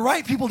 and the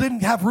right people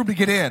didn't have room to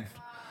get in.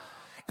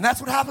 And that's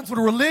what happens when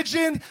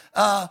religion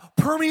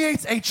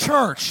permeates a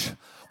church.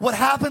 What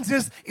happens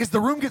is the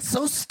room gets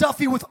so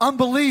stuffy with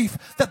unbelief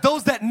that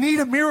those that need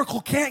a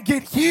miracle can't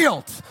get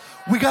healed.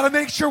 We got to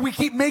make sure we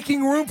keep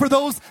making room for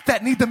those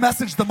that need the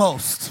message the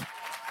most.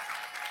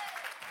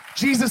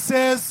 Jesus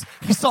says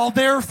he saw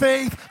their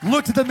faith,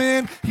 looked at the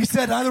men. He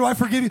said, neither do I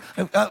forgive you.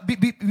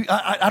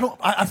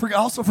 I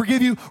also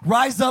forgive you.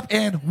 Rise up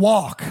and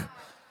walk.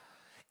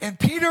 And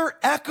Peter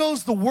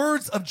echoes the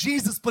words of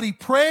Jesus, but he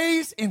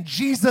prays in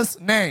Jesus'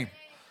 name.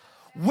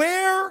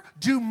 How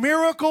do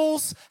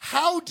miracles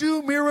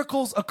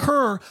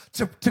occur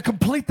to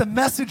complete the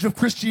message of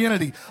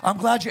Christianity? I'm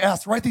glad you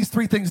asked. Write these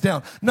 3 things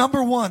down.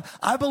 Number 1,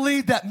 I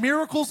believe that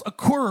miracles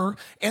occur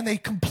and they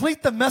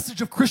complete the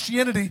message of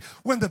Christianity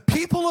when the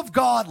people of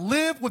God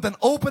live with an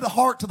open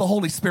heart to the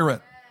Holy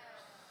Spirit.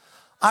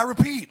 I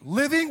repeat,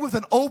 living with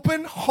an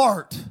open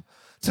heart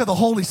to the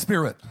Holy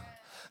Spirit.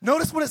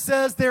 Notice what it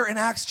says there in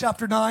Acts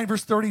chapter 9,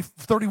 verse 30,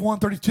 31,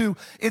 32.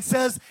 It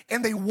says,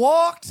 and they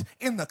walked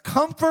in the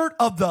comfort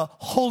of the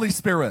Holy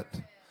Spirit.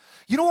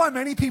 You know why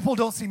many people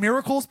don't see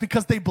miracles?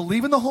 Because they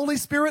believe in the Holy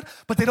Spirit,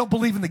 but they don't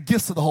believe in the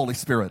gifts of the Holy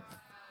Spirit.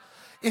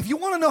 If you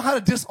want to know how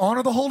to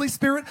dishonor the Holy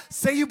Spirit,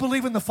 say you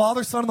believe in the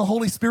Father, Son, and the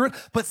Holy Spirit,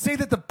 but say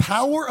that the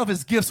power of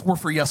his gifts were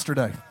for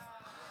yesterday.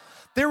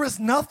 There is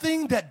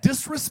nothing that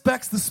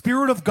disrespects the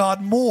Spirit of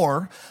God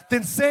more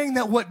than saying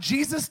that what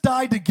Jesus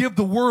died to give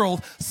the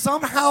world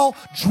somehow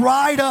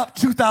dried up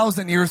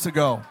 2,000 years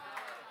ago.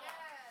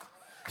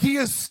 He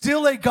is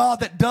still a God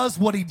that does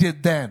what he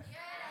did then.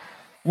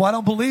 Well, I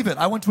don't believe it.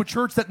 I went to a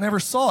church that never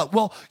saw it.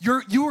 Well,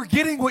 you were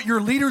getting what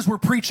your leaders were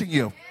preaching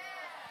you.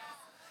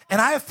 And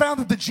I have found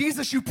that the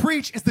Jesus you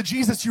preach is the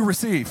Jesus you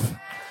receive.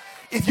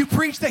 If you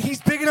preach that he's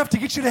big enough to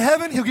get you to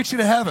heaven, he'll get you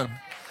to heaven.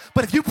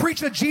 But if you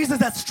preach a Jesus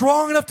that's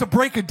strong enough to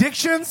break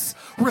addictions,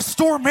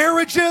 restore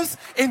marriages,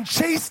 and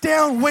chase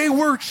down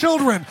wayward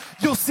children,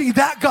 you'll see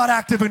that God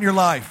active in your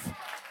life.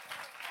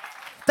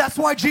 That's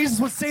why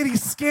Jesus would say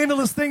these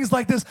scandalous things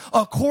like this,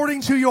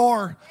 according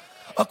to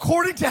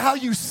how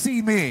you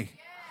see me,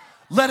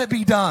 let it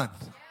be done.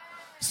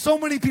 So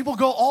many people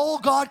go, all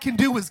God can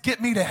do is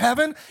get me to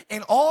heaven,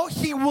 and all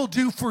he will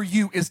do for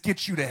you is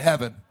get you to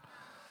heaven.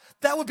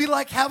 That would be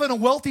like having a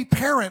wealthy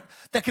parent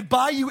that could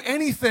buy you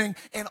anything,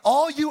 and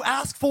all you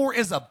ask for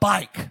is a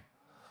bike.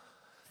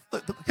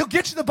 He'll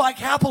get you the bike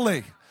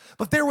happily,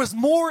 but there was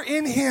more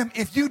in him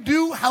if you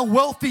knew how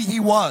wealthy he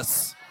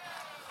was.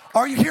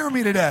 Are you hearing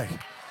me today?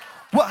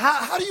 Well,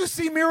 how do you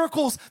see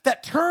miracles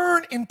that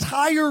turn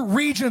entire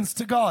regions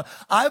to God?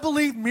 I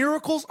believe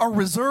miracles are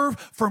reserved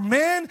for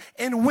men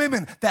and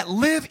women that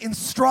live in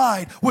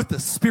stride with the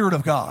Spirit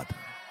of God.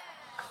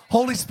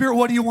 Holy Spirit,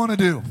 what do you want to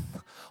do?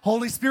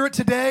 Holy Spirit,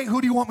 today,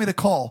 who do you want me to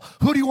call?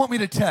 Who do you want me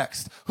to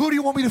text? Who do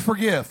you want me to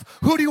forgive?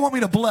 Who do you want me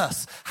to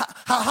bless?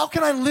 How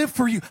can I live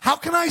for you? How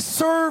can I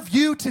serve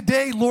you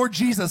today, Lord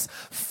Jesus?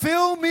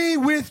 Fill me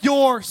with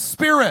your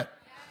Spirit.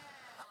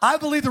 I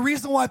believe the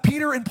reason why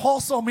Peter and Paul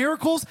saw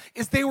miracles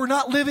is they were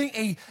not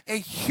living a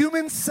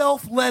human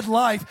self-led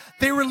life.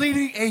 They were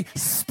leading a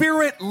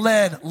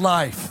spirit-led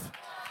life.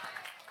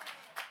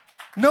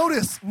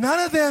 Notice, none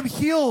of them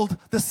healed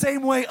the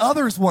same way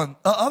others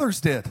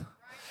did.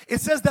 It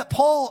says that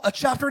Paul, a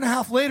chapter and a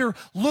half later,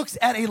 looks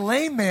at a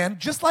lame man,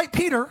 just like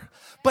Peter,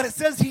 but it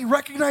says he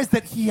recognized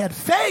that he had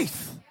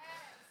faith.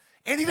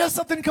 And he does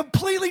something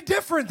completely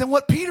different than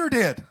what Peter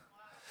did.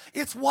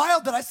 It's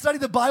wild that I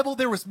studied the Bible.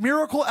 There was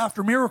miracle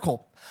after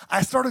miracle.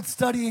 I started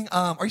studying,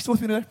 are you still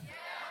with me today?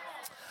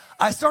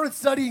 I started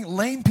studying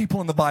lame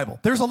people in the Bible.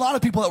 There's a lot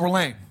of people that were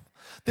lame.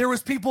 There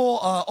was people,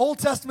 Old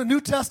Testament,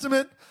 New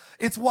Testament.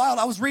 It's wild.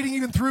 I was reading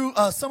even through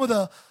some of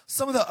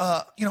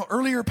the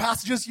earlier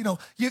passages.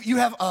 You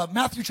have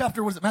Matthew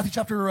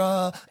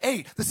chapter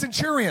 8. The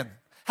centurion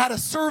had a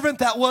servant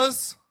that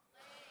was,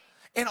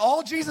 and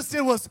all Jesus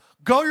did was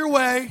go your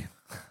way.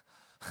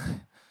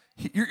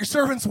 Your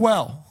servant's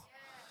well.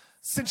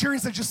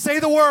 Centurion said, just say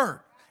the word,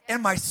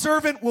 and my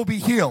servant will be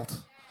healed.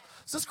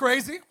 Is this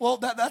crazy? Well,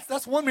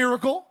 that's one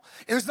miracle.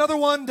 And there's another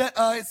one that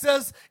it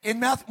says in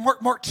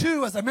Mark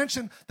 2, as I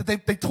mentioned, that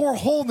they tore a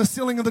hole in the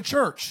ceiling of the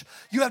church.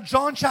 You have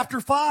John chapter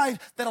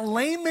 5, that a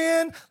lame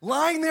man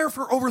lying there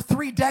for over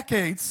 3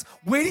 decades,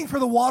 waiting for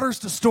the waters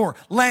to store.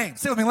 Lame.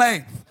 Say with me,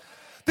 lame.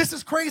 This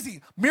is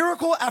crazy.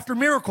 Miracle after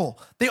miracle.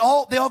 They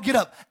all get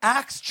up.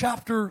 Acts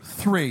chapter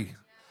 3,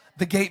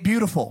 the gate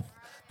beautiful.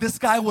 This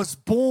guy was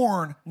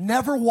born,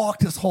 never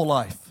walked his whole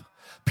life.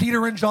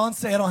 Peter and John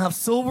say, I don't have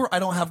silver, I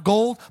don't have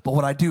gold, but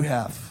what I do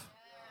have.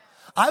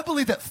 I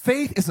believe that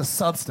faith is a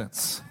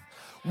substance.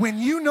 When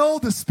you know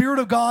the Spirit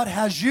of God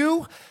has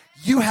you,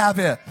 you have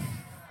it.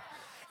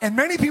 And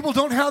many people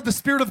don't have the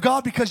Spirit of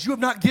God because you have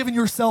not given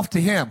yourself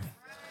to Him.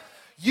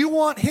 You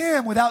want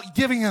Him without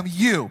giving Him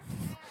you.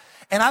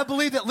 And I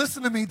believe that,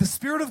 listen to me, the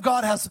Spirit of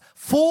God has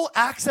full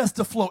access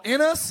to flow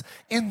in us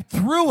and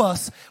through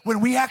us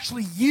when we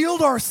actually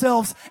yield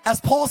ourselves,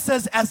 as Paul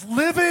says, as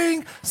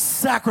living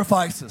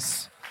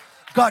sacrifices.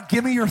 God,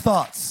 give me your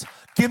thoughts.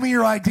 Give me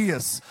your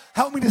ideas.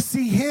 Help me to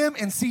see Him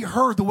and see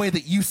her the way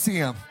that you see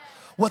Him.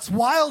 What's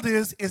wild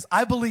is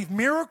I believe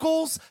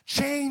miracles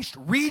changed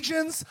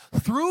regions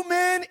through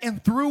men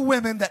and through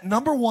women that,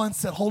 number one,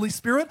 said, Holy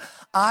Spirit,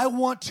 I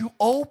want to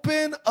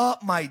open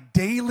up my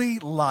daily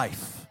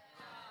life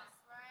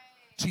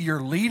to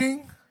your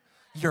leading,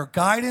 your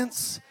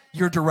guidance,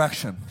 your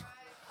direction.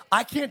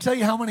 I can't tell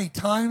you how many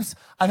times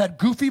I've had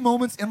goofy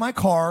moments in my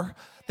car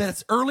that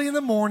it's early in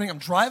the morning, I'm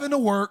driving to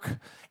work,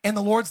 and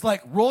the Lord's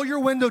like, roll your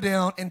window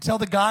down and tell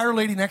the guy or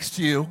lady next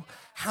to you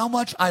how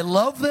much I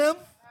love them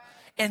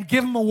and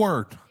give them a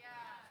word.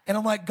 And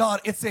I'm like,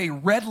 God, it's a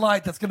red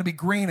light that's going to be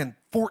green in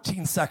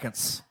 14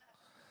 seconds.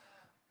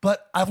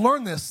 But I've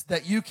learned this,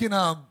 that you can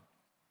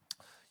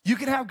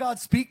have God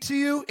speak to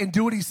you and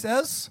do what He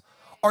says,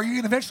 or you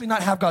can eventually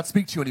not have God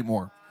speak to you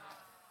anymore.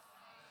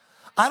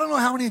 I don't know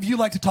how many of you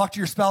like to talk to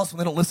your spouse when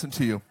they don't listen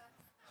to you.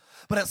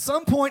 But at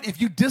some point, if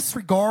you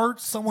disregard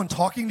someone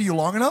talking to you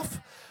long enough,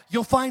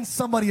 you'll find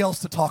somebody else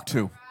to talk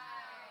to.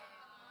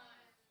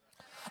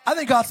 I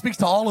think God speaks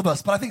to all of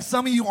us, but I think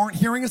some of you aren't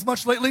hearing as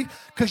much lately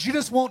because you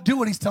just won't do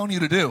what He's telling you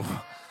to do.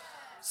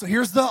 So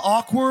here's the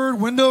awkward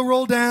window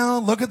roll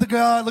down. Look at the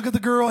guy, look at the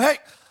girl. Hey,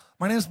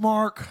 my name is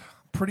Mark.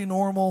 Pretty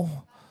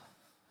normal.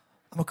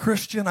 I'm a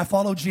Christian. I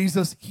follow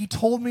Jesus. He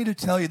told me to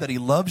tell you that He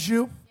loves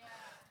you,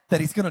 that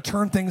He's going to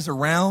turn things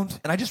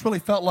around. And I just really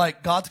felt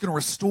like God's going to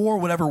restore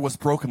whatever was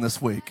broken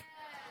this week.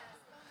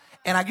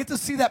 And I get to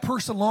see that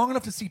person long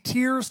enough to see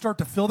tears start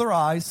to fill their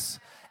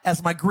eyes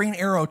as my green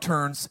arrow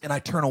turns and I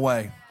turn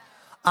away.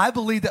 I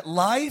believe that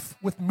life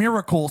with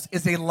miracles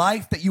is a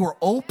life that you are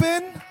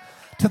open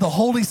to the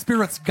Holy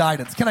Spirit's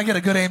guidance. Can I get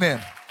a good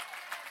amen?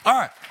 All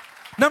right.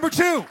 Number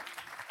 2.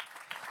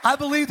 I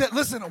believe that,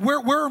 listen,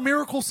 where are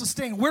miracles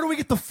sustained? Where do we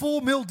get the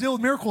full meal deal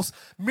with miracles?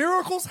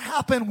 Miracles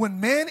happen when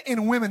men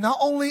and women not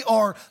only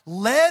are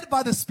led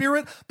by the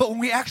Spirit, but when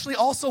we actually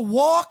also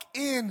walk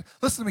in,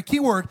 listen to me,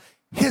 keyword,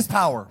 His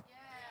power.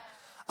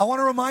 I want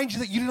to remind you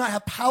that you do not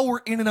have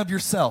power in and of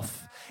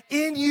yourself.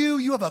 In you,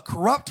 you have a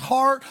corrupt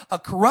heart, a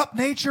corrupt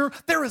nature.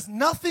 There is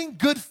nothing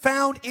good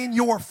found in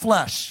your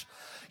flesh.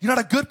 You're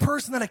not a good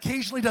person that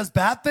occasionally does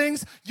bad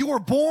things. You were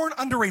born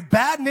under a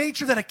bad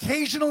nature that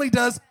occasionally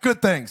does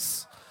good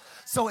things.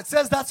 So it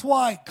says that's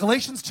why,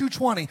 Galatians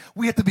 2:20,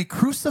 we have to be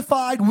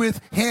crucified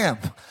with Him.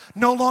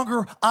 No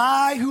longer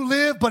I who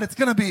live, but it's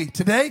going to be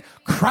today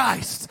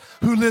Christ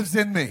who lives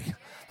in me.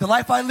 The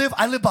life I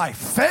live by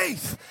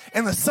faith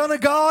in the Son of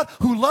God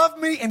who loved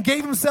me and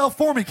gave Himself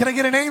for me. Can I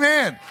get an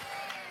amen?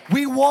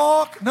 We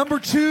walk, number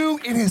 2,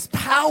 in His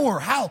power.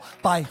 How?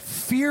 By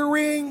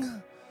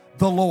fearing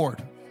the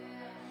Lord.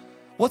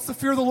 What's the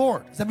fear of the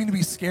Lord? Does that mean to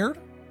be scared?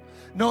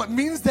 No, it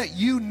means that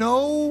you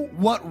know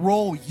what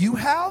role you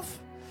have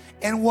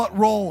and what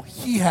role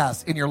He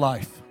has in your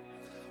life.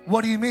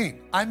 What do you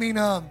mean? I mean,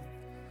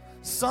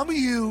 some of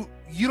you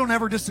don't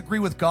ever disagree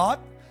with God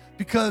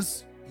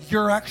because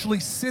you're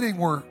actually sitting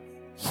where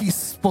He's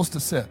supposed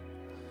to sit.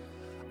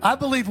 I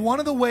believe one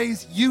of the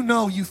ways you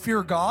know you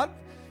fear God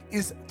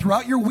is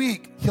throughout your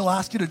week, He'll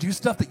ask you to do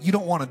stuff that you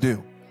don't want to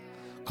do.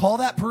 Call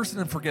that person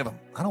and forgive them.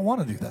 I don't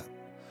want to do that.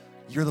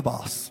 You're the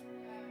boss.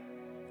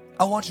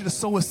 I want you to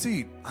sow a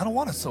seed. I don't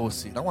want to sow a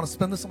seed. I want to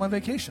spend this on my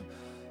vacation.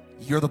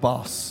 You're the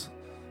boss.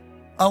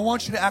 I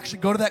want you to actually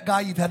go to that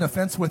guy you've had an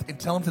offense with and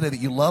tell him today that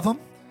you love him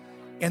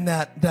and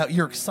that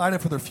you're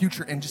excited for their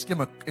future and just give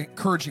him an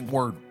encouraging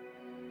word.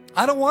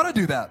 I don't want to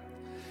do that.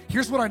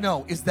 Here's what I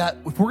know is that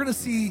if we're going to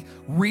see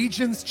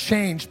regions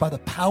changed by the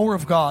power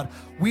of God,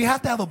 we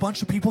have to have a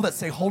bunch of people that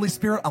say, Holy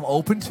Spirit, I'm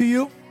open to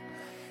you.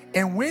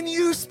 And when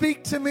you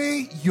speak to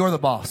me, you're the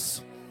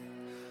boss.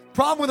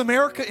 Problem with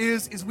America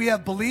is we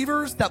have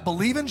believers that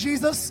believe in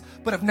Jesus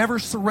but have never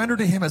surrendered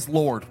to him as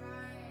Lord.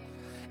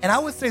 And I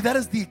would say that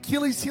is the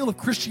Achilles heel of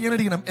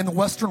Christianity in the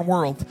Western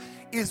world,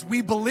 is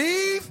we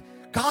believe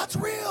God's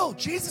real,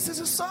 Jesus is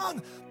his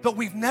son, but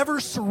we've never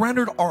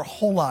surrendered our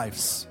whole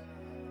lives.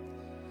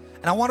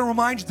 And I want to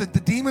remind you that the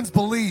demons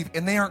believe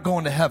and they aren't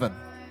going to heaven.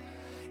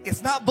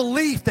 It's not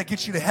belief that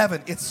gets you to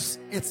heaven. It's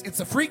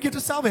a free gift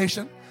of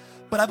salvation,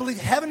 but I believe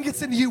heaven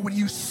gets into you when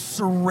you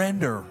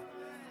surrender.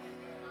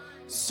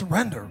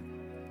 Surrender.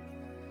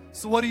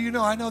 So what do you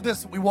know? I know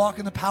this. We walk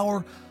in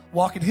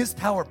his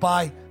power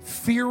by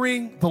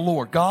fearing the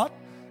Lord. God,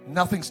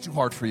 nothing's too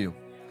hard for you.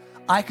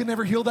 I could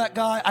never heal that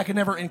guy. I could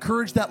never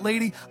encourage that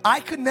lady. I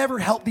could never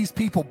help these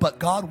people, but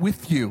God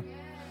with you,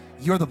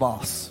 you're the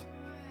boss.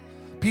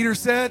 Peter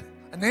said,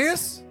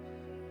 Aeneas,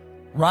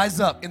 rise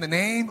up in the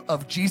name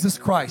of Jesus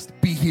Christ.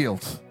 Be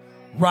healed.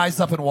 Rise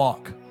up and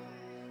walk.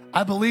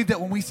 I believe that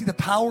when we see the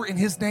power in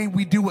his name,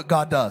 we do what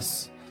God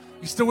does.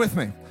 You still with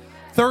me?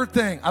 Third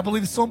thing, I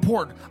believe is so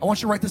important. I want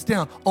you to write this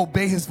down.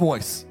 Obey his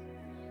voice.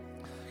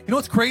 You know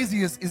what's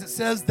crazy is it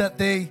says that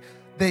they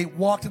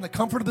walked in the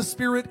comfort of the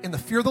Spirit, in the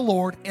fear of the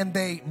Lord, and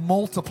they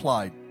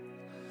multiplied.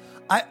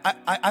 I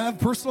have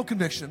personal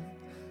conviction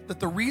that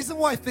the reason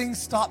why things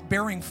stop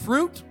bearing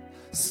fruit,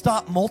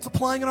 stop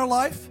multiplying in our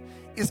life,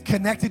 is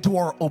connected to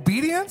our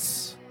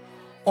obedience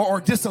or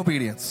our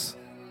disobedience.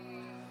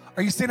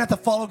 Are you saying I have to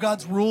follow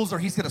God's rules or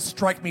he's going to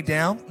strike me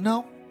down?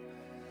 No.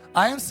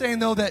 I am saying,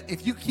 though, that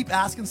if you keep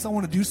asking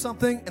someone to do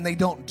something and they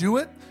don't do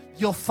it,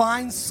 you'll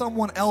find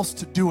someone else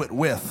to do it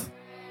with.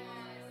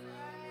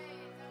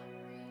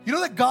 You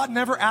know that God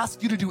never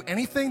asks you to do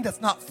anything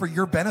that's not for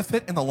your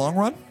benefit in the long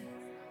run?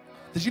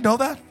 Did you know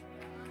that?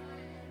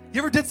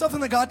 You ever did something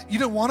that God you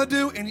didn't want to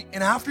do,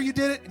 and after you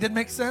did it, it didn't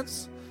make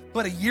sense?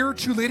 But a year or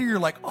two later, you're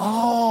like,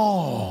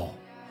 oh,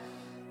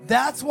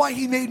 that's why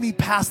he made me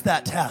pass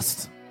that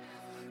test.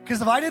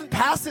 Because if I didn't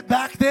pass it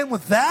back then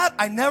with that,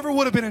 I never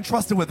would have been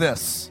entrusted with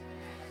this.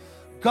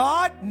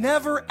 God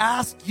never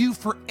asked you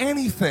for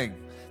anything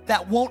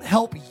that won't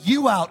help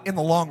you out in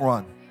the long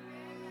run.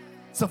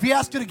 So if he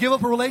asks you to give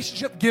up a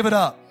relationship, give it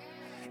up.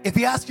 If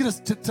he asks you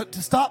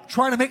to stop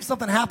trying to make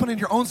something happen in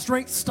your own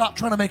strength, stop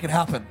trying to make it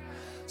happen.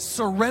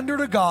 Surrender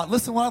to God.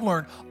 Listen, what I've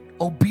learned,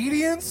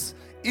 obedience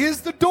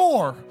is the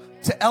door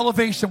to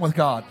elevation with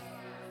God.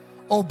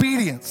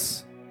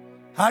 Obedience.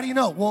 How do you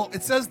know? Well,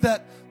 it says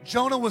that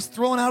Jonah was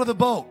thrown out of the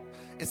boat.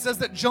 It says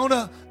that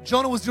Jonah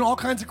was doing all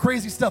kinds of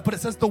crazy stuff, but it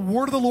says the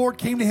word of the Lord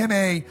came to him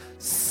a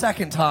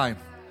second time.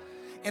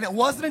 And it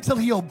wasn't until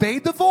he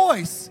obeyed the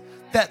voice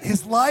that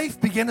his life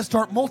began to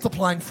start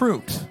multiplying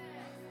fruit.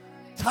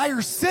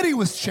 Entire city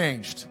was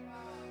changed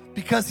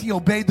because he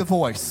obeyed the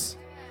voice.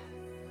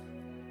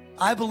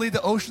 I believe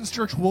that Oceans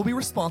Church will be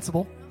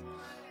responsible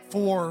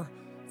for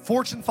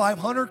Fortune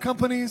 500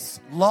 companies,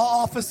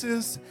 law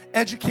offices,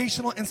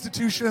 educational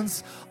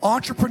institutions,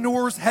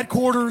 entrepreneurs,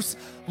 headquarters,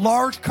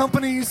 large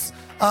companies,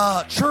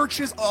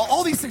 churches,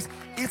 all these things.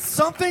 It's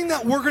something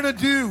that we're going to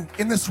do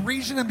in this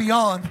region and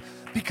beyond,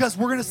 because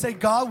we're going to say,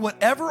 God,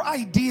 whatever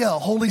idea,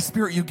 Holy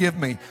Spirit, you give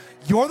me,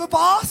 you're the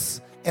boss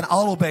and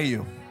I'll obey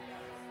you.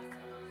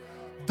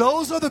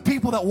 Those are the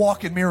people that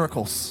walk in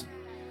miracles.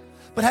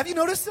 But have you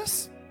noticed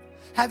this?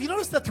 Have you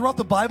noticed that throughout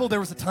the Bible there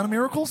was a ton of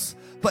miracles,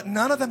 but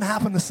none of them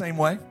happened the same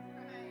way?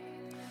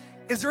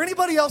 Is there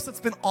anybody else that's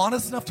been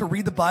honest enough to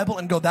read the Bible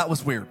and go, that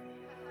was weird?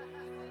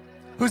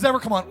 Who's ever,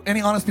 come on, any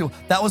honest people,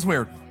 that was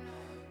weird?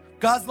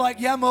 God's like,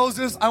 yeah,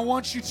 Moses, I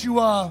want you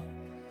to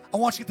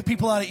get the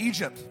people out of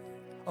Egypt.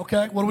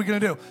 Okay, what are we going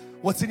to do?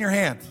 What's in your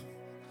hand?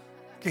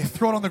 Okay,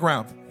 throw it on the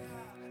ground.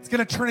 It's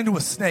going to turn into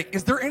a snake.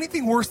 Is there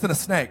anything worse than a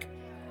snake?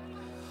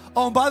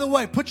 Oh, and by the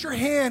way, put your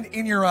hand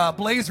in your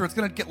blazer. It's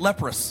going to get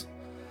leprous.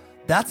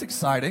 That's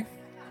exciting.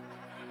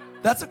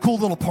 That's a cool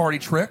little party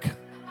trick.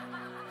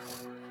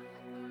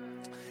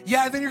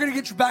 Yeah, and then you're going to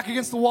get your back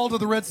against the wall to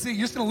the Red Sea.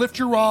 You're just going to lift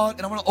your rod,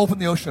 and I'm going to open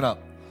the ocean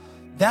up.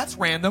 That's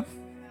random.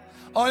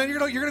 Oh, and then you're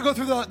going to go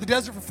through the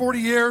desert for 40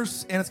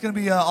 years, and it's going to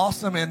be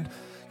awesome. And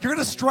you're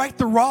going to strike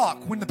the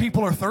rock when the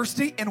people are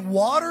thirsty, and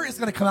water is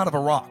going to come out of a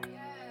rock.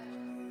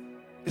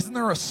 Isn't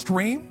there a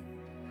stream?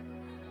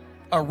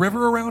 A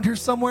river around here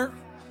somewhere?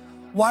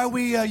 Why are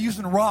we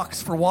using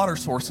rocks for water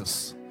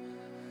sources?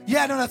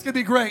 Yeah, no, that's going to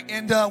be great.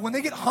 And when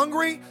they get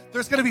hungry,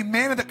 there's going to be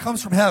manna that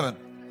comes from heaven.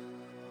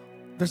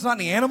 There's not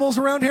any animals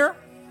around here?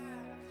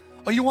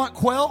 Oh, you want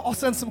quail? I'll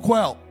send some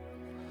quail.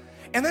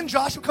 And then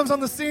Joshua comes on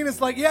the scene.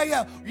 It's like,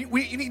 yeah,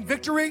 you need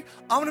victory?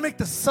 I'm going to make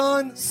the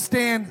sun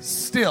stand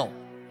still.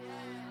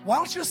 Why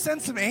don't you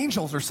send some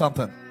angels or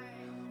something?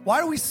 Why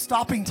are we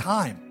stopping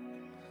time?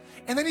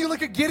 And then you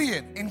look at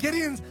Gideon, and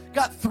Gideon's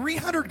got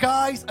 300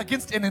 guys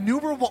against an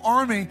innumerable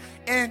army,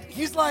 and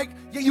he's like,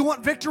 yeah, you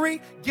want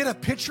victory? Get a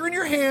pitcher in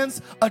your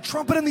hands, a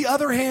trumpet in the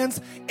other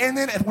hands, and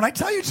then when I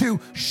tell you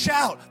to,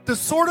 shout, the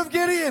sword of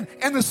Gideon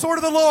and the sword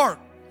of the Lord,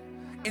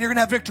 and you're going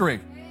to have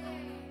victory.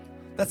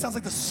 That sounds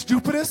like the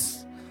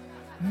stupidest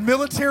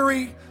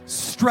military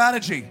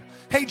strategy.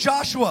 Hey,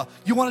 Joshua,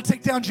 you want to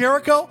take down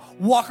Jericho?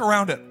 Walk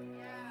around it.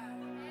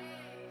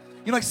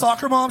 You know, like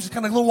soccer moms, just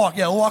kind of a little walk.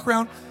 Yeah, a little walk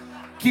around.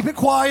 Keep it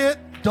quiet.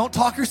 Don't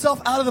talk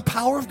yourself out of the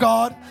power of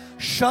God.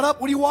 Shut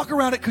up when you walk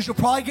around it because you'll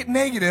probably get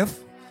negative,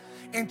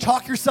 and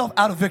talk yourself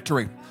out of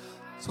victory.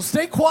 So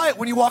stay quiet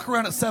when you walk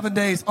around it 7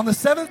 days. On the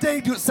seventh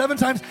day, do it 7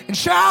 times and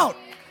shout.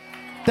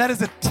 That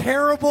is a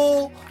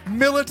terrible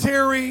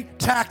military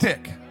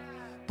tactic,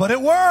 but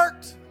it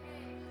worked.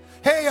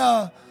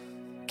 Hey,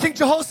 King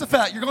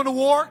Jehoshaphat, you're going to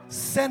war?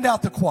 Send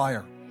out the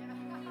choir.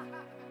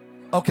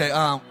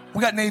 Okay,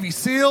 we got Navy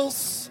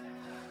SEALs.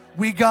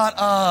 We got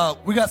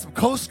some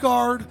Coast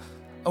Guard.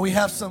 We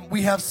have some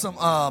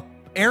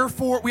Air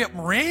Force. We have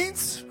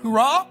Marines.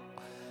 Hoorah!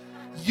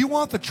 You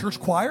want the church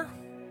choir?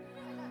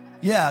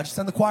 Yeah, just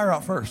send the choir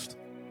out first.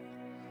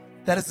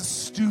 That is the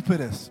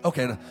stupidest.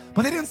 Okay,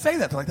 but they didn't say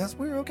that. They're like, that's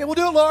weird. Okay, we'll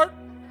do it, Lord.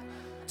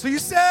 So you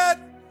said,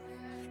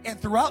 and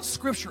throughout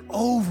Scripture,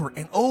 over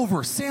and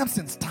over,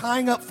 Samson's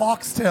tying up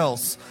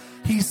foxtails.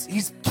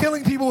 He's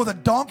killing people with a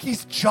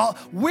donkey's jaw.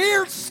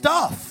 Weird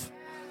stuff.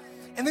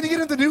 And then you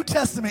get into the New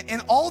Testament,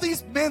 and all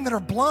these men that are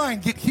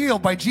blind get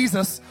healed by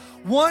Jesus.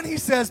 One, he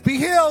says, be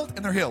healed,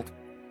 and they're healed.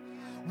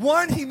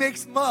 One, he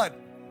makes mud,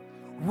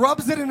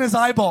 rubs it in his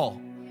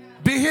eyeball.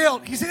 Be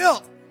healed. He's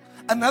healed.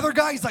 Another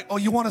guy, he's like, oh,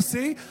 you want to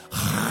see?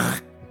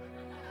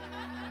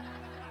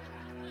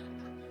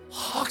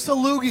 Hawks a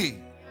loogie.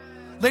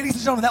 Ladies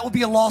and gentlemen, that would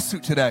be a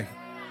lawsuit today.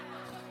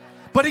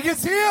 But he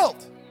gets healed.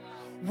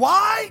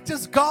 Why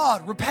does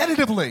God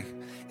repetitively?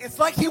 It's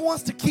like he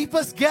wants to keep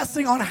us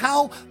guessing on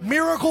how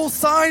miracles,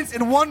 signs,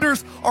 and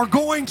wonders are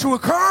going to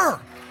occur.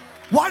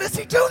 Why does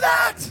he do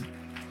that?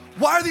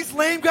 Why are these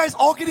lame guys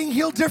all getting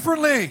healed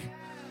differently?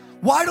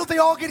 Why don't they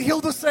all get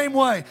healed the same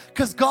way?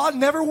 Because God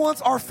never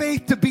wants our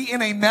faith to be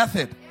in a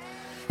method.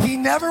 He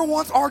never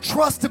wants our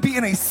trust to be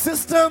in a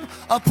system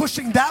of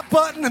pushing that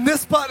button and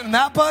this button and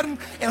that button.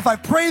 And if I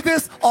pray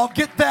this, I'll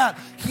get that.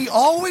 He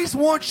always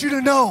wants you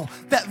to know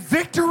that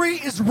victory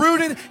is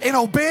rooted in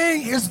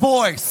obeying his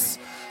voice.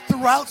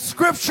 Throughout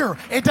Scripture,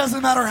 it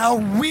doesn't matter how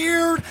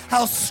weird,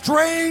 how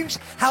strange,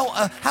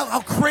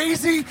 how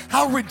crazy,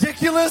 how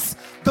ridiculous.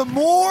 The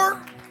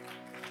more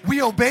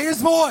we obey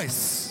his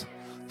voice,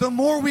 the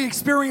more we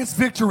experience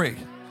victory.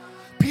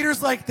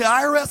 Peter's like, the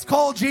IRS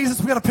called Jesus,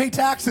 we got to pay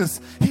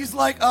taxes. He's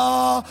like,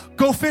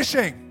 go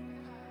fishing.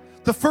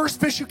 The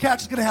first fish you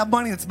catch is going to have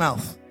money in its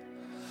mouth.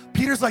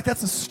 Peter's like,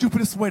 that's the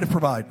stupidest way to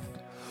provide.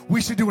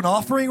 We should do an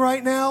offering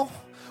right now.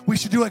 We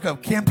should do like a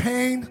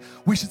campaign.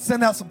 We should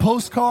send out some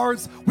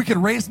postcards. We could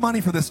raise money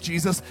for this,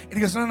 Jesus. And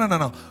he goes,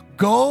 no.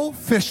 Go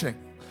fishing.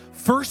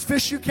 First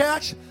fish you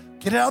catch,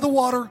 get it out of the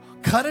water,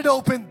 cut it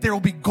open. There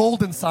will be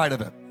gold inside of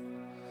it.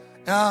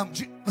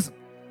 Listen,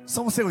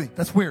 someone say with me,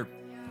 that's weird.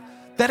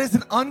 That is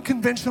an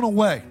unconventional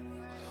way.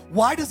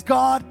 Why does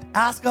God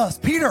ask us,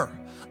 Peter,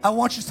 I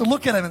want you to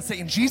look at him and say,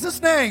 in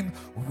Jesus' name,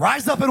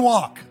 rise up and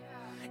walk.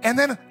 And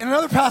then in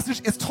another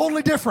passage, it's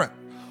totally different.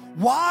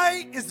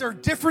 Why is there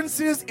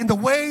differences in the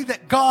way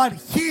that God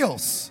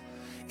heals?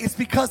 It's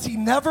because he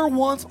never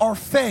wants our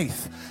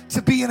faith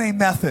to be in a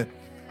method.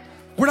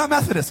 We're not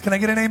Methodists. Can I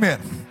get an amen?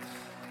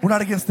 We're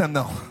not against them,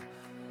 though.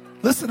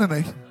 Listen to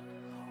me.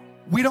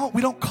 We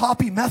don't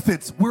copy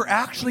methods. We're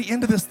actually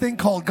into this thing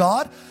called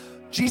God.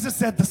 Jesus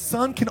said the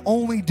Son can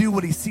only do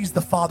what he sees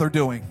the Father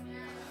doing.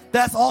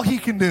 That's all he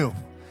can do.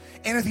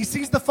 And if he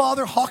sees the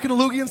Father hawking a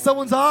loogie in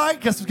someone's eye,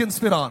 guess who's getting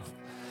spit on?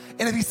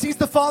 And if he sees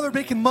the Father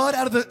making mud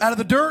out of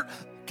the dirt,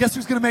 guess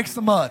who's going to make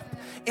some mud?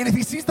 And if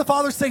he sees the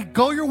Father say,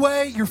 go your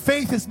way, your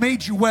faith has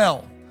made you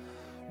well.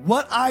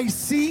 What I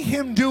see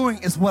him doing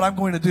is what I'm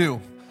going to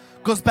do.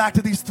 Goes back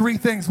to these 3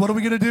 things. What are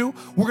we going to do?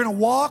 We're going to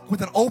walk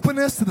with an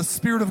openness to the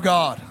Spirit of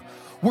God.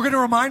 We're going to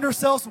remind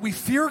ourselves we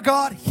fear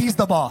God, he's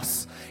the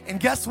boss. And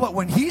guess what?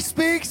 When he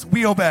speaks,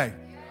 we obey.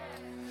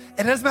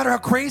 And it doesn't matter how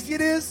crazy it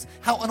is,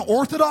 how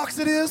unorthodox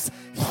it is,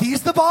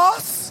 he's the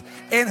boss.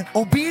 And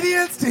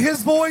obedience to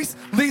his voice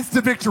leads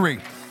to victory.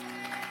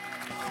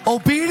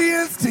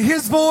 Obedience to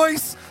his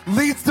voice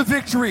leads to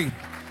victory.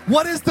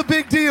 What is the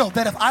big deal?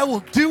 That if I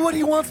will do what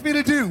he wants me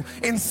to do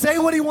and say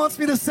what he wants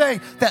me to say,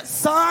 that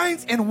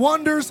signs and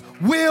wonders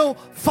will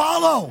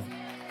follow.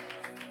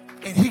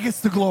 And he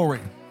gets the glory.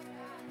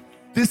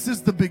 This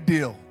is the big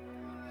deal.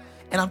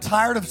 And I'm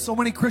tired of so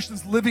many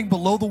Christians living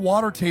below the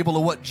water table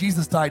of what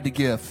Jesus died to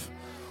give.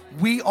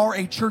 We are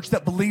a church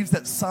that believes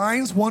that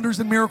signs, wonders,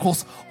 and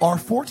miracles are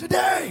for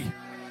today.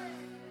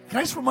 Can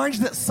I just remind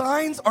you that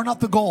signs are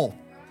not the goal?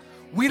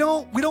 We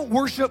don't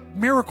worship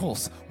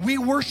miracles. We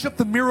worship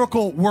the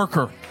miracle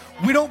worker.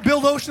 We don't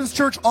build Oceans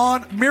Church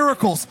on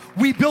miracles.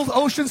 We build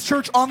Oceans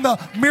Church on the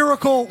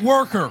miracle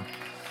worker.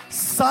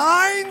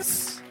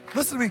 Signs,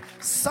 listen to me,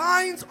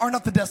 signs are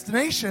not the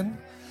destination.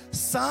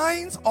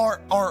 Signs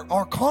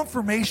are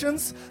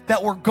confirmations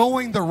that we're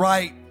going the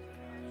right.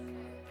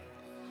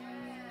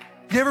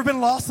 You ever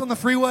been lost on the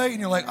freeway and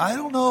you're like, I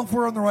don't know if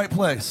we're in the right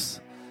place.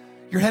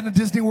 You're heading to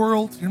Disney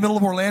World, you're in the middle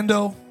of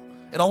Orlando,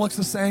 it all looks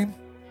the same.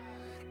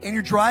 And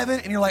you're driving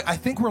and you're like, I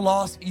think we're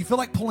lost. You feel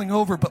like pulling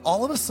over, but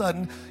all of a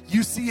sudden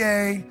you see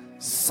a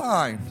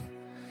sign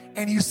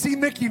and you see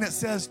Mickey and it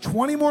says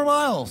 20 more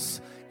miles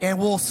and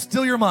we'll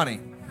steal your money.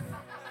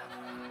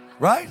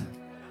 Right?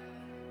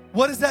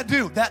 What does that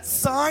do? That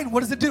sign,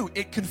 what does it do?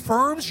 It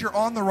confirms you're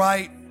on the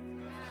right.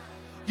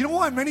 You know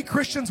why many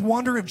Christians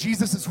wonder if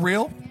Jesus is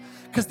real?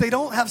 Because they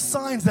don't have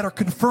signs that are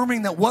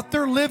confirming that what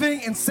they're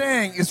living and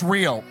saying is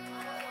real.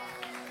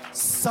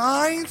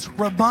 Signs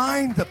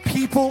remind the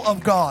people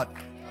of God.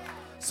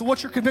 So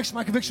what's your conviction?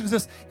 My conviction is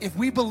this. If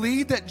we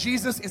believe that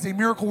Jesus is a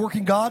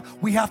miracle-working God,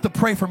 we have to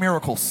pray for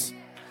miracles.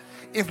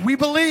 If we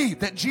believe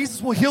that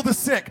Jesus will heal the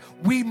sick,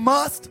 we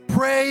must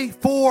pray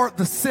for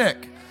the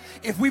sick.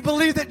 If we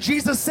believe that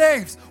Jesus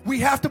saves, we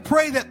have to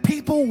pray that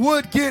people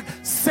would get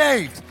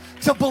saved.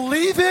 To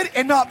believe it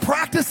and not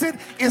practice it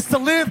is to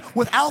live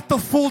without the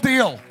full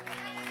deal.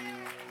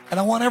 And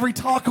I want every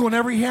taco and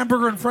every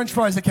hamburger and french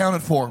fries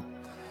accounted for.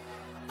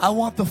 I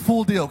want the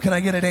full deal. Can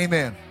I get an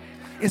amen?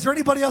 Is there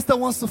anybody else that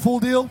wants the full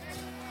deal?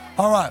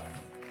 All right.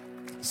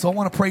 So I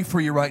want to pray for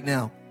you right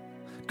now.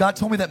 God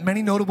told me that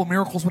many notable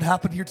miracles would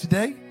happen here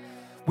today.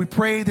 We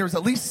pray there's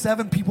at least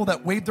 7 people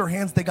that waved their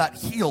hands. They got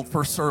healed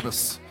first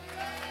service.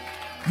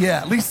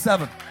 Yeah, at least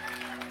 7.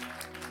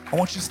 I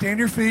want you to stand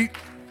your feet.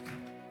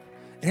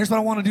 And here's what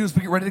I want to do as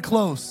we get ready to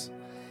close.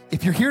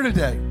 If you're here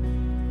today,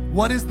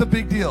 what is the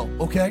big deal?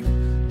 Okay?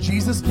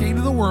 Jesus came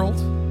to the world,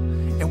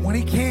 and when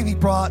he came, he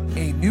brought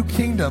a new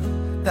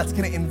kingdom that's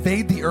going to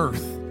invade the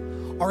earth.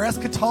 Our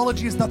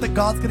eschatology is not that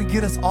God's going to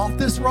get us off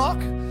this rock.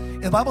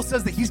 And the Bible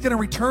says that he's going to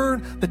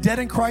return. The dead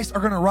in Christ are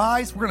going to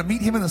rise. We're going to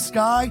meet him in the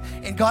sky,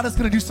 and God is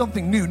going to do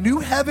something new. New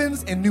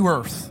heavens and new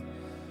earth.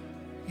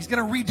 He's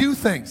going to redo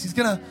things. He's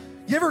going to...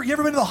 You ever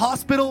been to the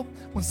hospital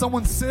when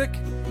someone's sick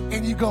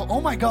and you go, oh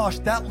my gosh,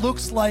 that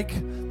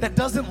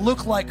doesn't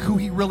look like who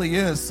he really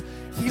is.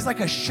 He's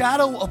like a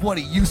shadow of what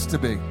he used to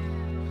be.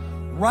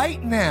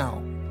 Right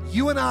now,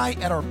 you and I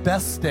at our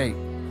best state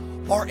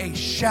are a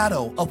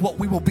shadow of what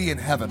we will be in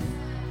heaven.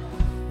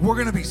 We're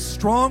going to be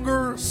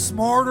stronger,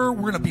 smarter.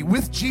 We're going to be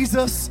with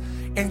Jesus,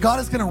 and God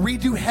is going to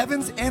redo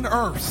heavens and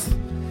earth,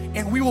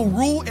 and we will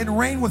rule and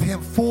reign with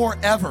him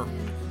forever.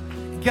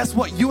 Guess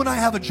what? You and I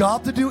have a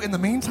job to do in the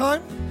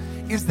meantime.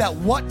 Is that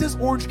what does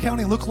Orange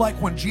County look like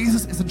when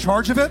Jesus is in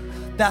charge of it?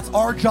 That's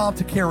our job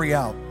to carry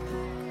out.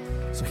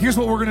 So here's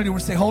what we're going to do. We're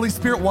going to say, Holy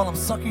Spirit, while I'm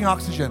sucking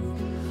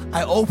oxygen,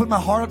 I open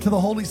my heart up to the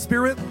Holy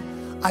Spirit.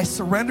 I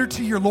surrender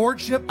to your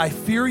lordship. I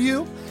fear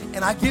you.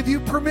 And I give you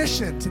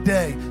permission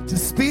today to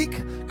speak,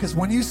 because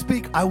when you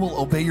speak, I will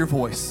obey your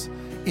voice.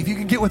 If you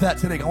can get with that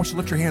today, I want you to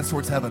lift your hands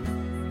towards heaven.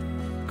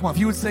 Come on, if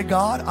you would say,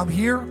 God, I'm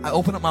here. I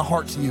open up my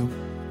heart to you.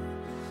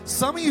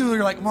 Some of you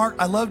are like, Mark,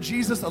 I love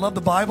Jesus. I love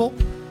the Bible.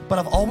 But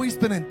I've always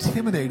been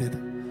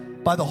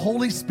intimidated by the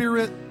Holy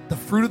Spirit, the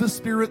fruit of the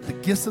Spirit, the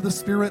gifts of the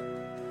Spirit.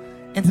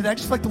 And today, I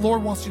just feel like the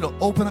Lord wants you to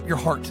open up your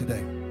heart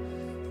today.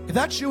 If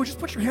that's you, just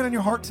put your hand on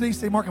your heart today.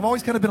 Say, Mark, I've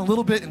always kind of been a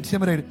little bit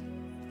intimidated.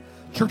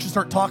 Churches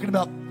start talking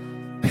about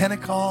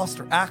Pentecost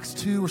or Acts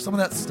 2 or some of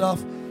that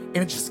stuff, and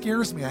it just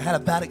scares me. I had a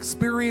bad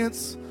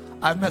experience.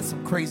 I've met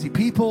some crazy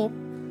people,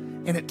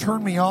 and it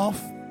turned me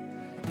off.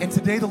 And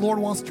today, the Lord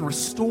wants to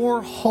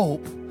restore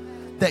hope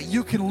that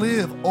you can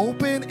live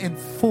open and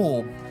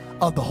full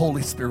of the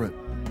Holy Spirit.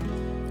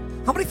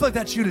 How many feel like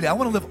that's you today? I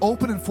want to live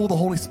open and full of the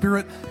Holy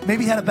Spirit.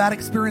 Maybe you had a bad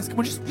experience. Come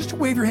on, just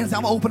wave your hands.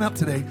 I'm open up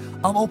today.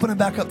 I'm opening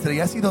back up today.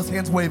 I see those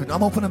hands waving.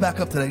 I'm opening back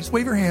up today. Just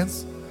wave your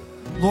hands.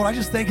 Lord, I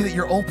just thank you that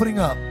you're opening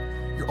up.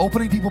 You're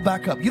opening people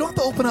back up. You don't have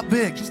to open up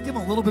big. Just give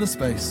them a little bit of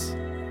space.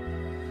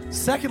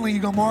 Secondly, you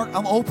go, Mark,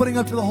 I'm opening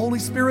up to the Holy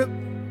Spirit.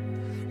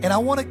 And I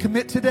want to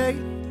commit today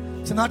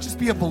to not just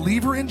be a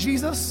believer in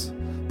Jesus,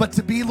 but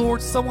to be,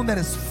 Lord, someone that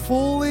is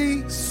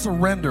fully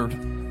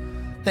surrendered.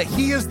 That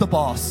he is the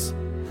boss.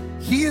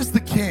 He is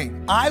the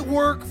king. I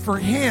work for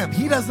him.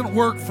 He doesn't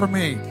work for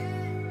me.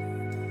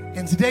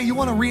 And today you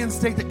want to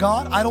reinstate that,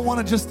 God, I don't want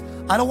to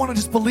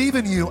just believe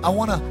in you. I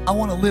want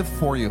to live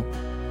for you.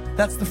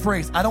 That's the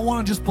phrase. I don't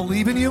want to just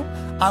believe in you.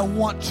 I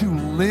want to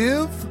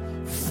live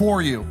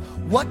for you.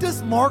 What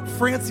does Mark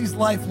Francie's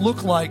life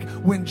look like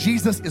when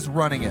Jesus is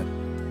running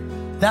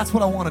it? That's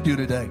what I want to do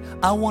today.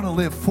 I want to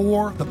live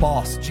for the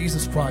boss,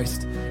 Jesus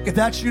Christ. If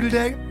that's you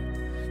today,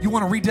 you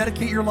want to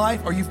rededicate your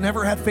life, or you've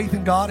never had faith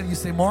in God and you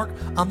say, Mark,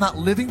 I'm not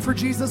living for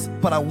Jesus,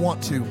 but I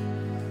want to.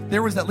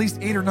 There was at least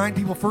 8 or 9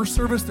 people first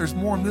service. There's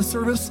more in this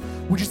service.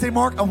 Would you say,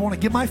 Mark, I want to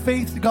give my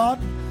faith to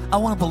God. I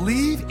want to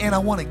believe, and I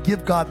want to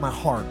give God my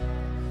heart.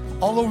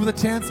 All over the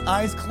tents,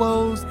 eyes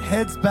closed,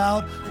 heads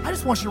bowed. I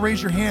just want you to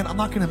raise your hand. I'm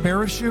not going to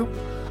embarrass you.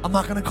 I'm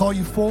not going to call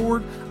you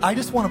forward. I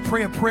just want to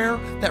pray a prayer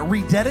that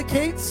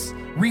rededicates,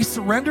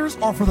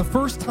 resurrenders, or for the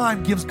first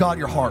time gives God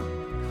your heart.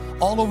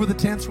 All over the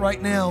tents right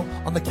now,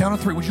 on the count of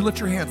 3, would you lift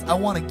your hands? I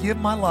want to give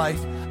my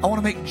life. I want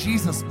to make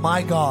Jesus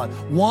my God.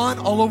 1,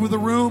 all over the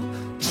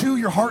room. 2,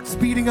 your heart's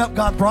speeding up.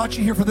 God brought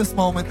you here for this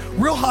moment.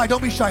 Real high,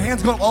 don't be shy.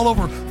 Hands going up all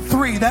over.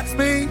 3, that's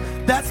me.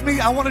 That's me.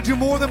 I want to do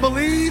more than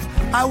believe.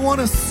 I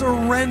want to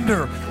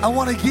surrender. I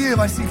want to give.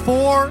 I see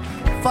 4,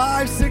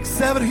 5, 6,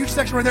 7, a huge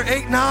section right there.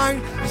 8,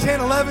 9, 10,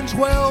 11,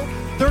 12,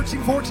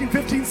 13, 14,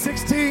 15,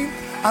 16.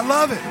 I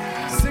love it.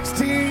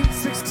 16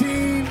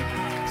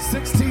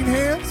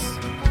 hands.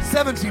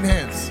 17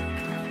 hands.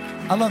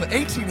 I love it.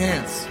 18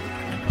 hands.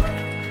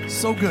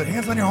 So good.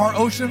 Hands on your heart,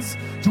 Oceans.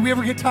 Do we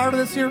ever get tired of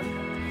this here?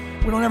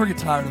 We don't ever get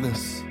tired of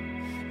this.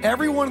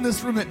 Everyone in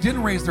this room that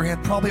didn't raise their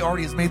hand probably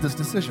already has made this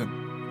decision.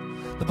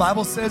 The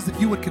Bible says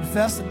if you would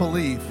confess and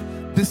believe,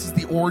 this is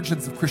the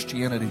origins of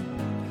Christianity.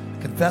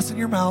 Confess in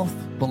your mouth,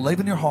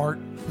 believe in your heart,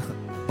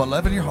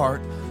 believe in your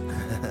heart,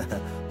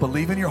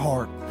 believe in your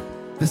heart.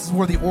 This is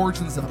where the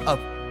origins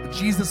of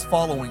Jesus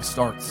following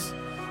starts.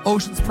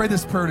 Oceans, pray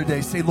this prayer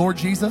today. Say, Lord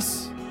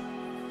Jesus,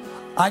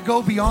 I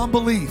go beyond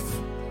belief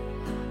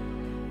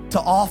to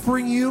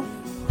offering you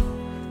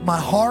my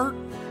heart,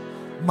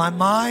 my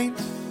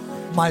mind,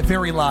 my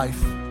very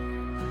life.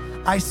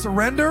 I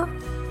surrender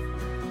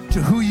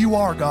to who you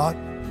are, God.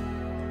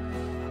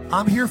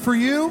 I'm here for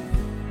you,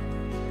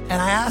 and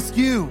I ask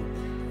you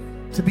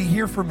to be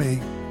here for me.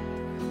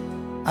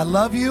 I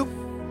love you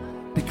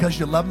because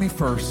you love me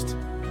first.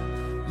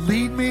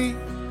 Lead me,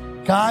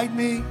 guide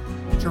me,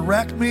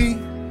 direct me,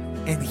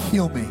 and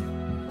heal me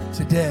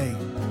today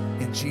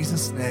in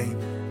Jesus' name.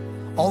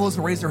 All those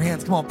who raise their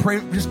hands, come on,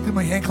 pray. Just give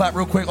me a hand clap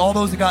real quick. All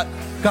those that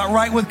got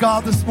right with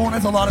God this morning.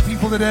 That's a lot of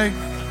people today.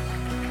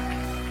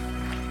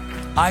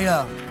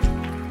 I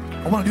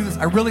want to do this.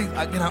 I'm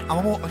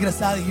gonna get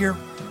us out of here.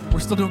 We're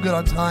still doing good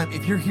on time.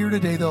 If you're here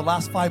today, though,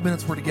 last 5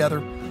 minutes we're together.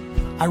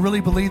 I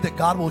really believe that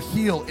God will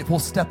heal if we'll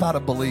step out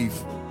and believe.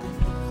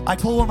 I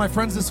told one of my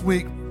friends this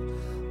week,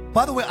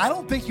 by the way, I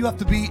don't think you have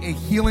to be a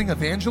healing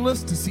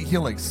evangelist to see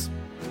healings.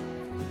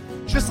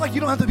 Just like you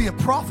don't have to be a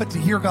prophet to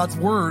hear God's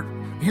word,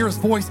 hear his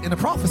voice, and to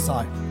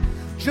prophesy.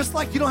 Just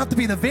like you don't have to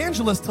be an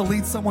evangelist to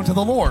lead someone to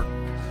the Lord.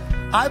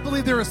 I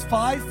believe there is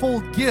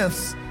fivefold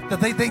gifts that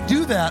they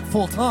do that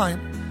full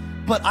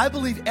time, but I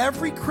believe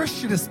every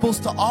Christian is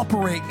supposed to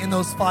operate in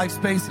those 5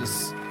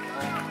 spaces.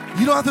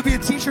 You don't have to be a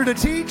teacher to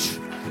teach.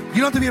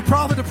 You don't have to be a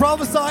prophet to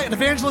prophesy, an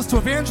evangelist to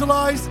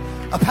evangelize,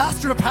 a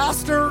pastor to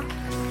pastor.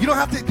 You don't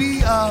have to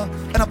be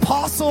an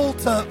apostle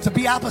to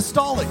be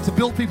apostolic, to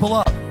build people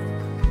up.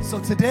 So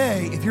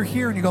today, if you're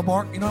here and you go,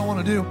 Mark, you know what I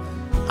want to do?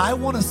 I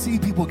want to see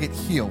people get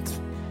healed.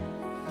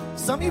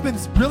 Some of you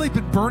have really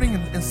been burning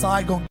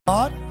inside going,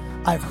 God,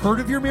 I've heard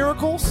of your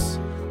miracles.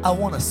 I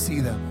want to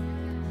see them.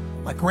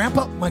 My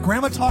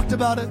grandma talked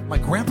about it. My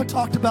grandpa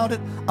talked about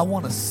it. I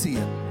want to see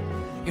it.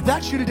 If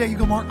that's you today, you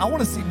go, Mark, I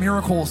want to see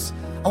miracles.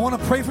 I want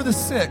to pray for the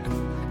sick,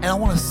 and I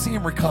want to see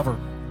them recover.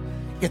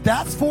 If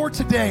that's for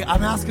today,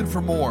 I'm asking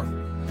for more.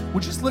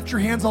 Would you just lift your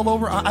hands all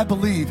over? I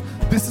believe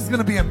this is going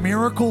to be a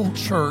miracle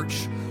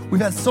church.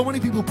 We've had so many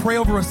people pray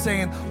over us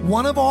saying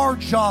one of our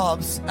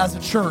jobs as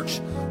a church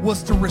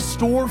was to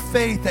restore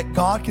faith that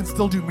God can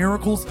still do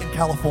miracles in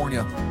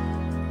California.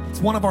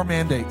 It's one of our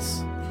mandates.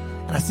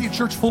 And I see a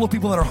church full of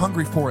people that are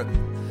hungry for it.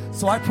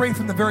 So I pray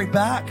from the very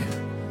back.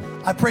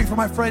 I pray for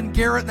my friend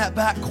Garrett in that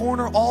back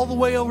corner, all the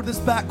way over this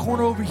back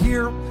corner over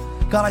here.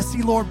 God, I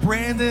see Lord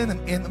Brandon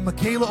and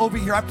Michaela over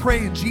here. I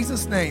pray in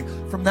Jesus' name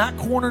from that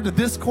corner to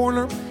this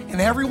corner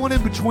and everyone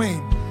in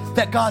between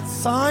that God's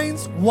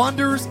signs,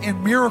 wonders,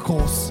 and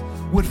miracles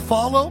would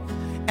follow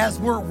as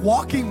we're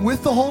walking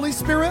with the Holy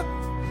Spirit,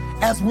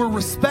 as we're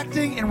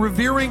respecting and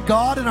revering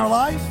God in our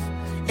life,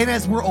 and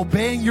as we're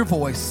obeying your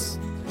voice.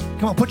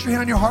 Come on, put your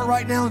hand on your heart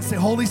right now and say,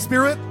 Holy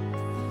Spirit,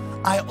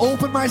 I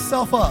open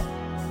myself up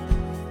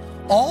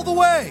all the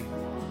way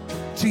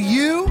to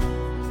you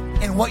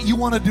and what you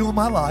want to do in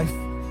my life.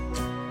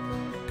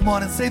 Come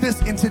on and say this.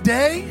 And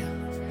today,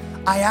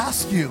 I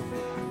ask you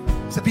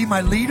to be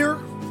my leader,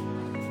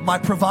 my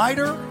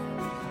provider,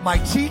 my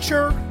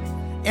teacher,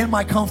 and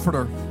my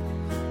comforter.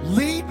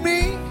 Lead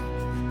me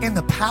in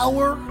the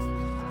power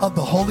of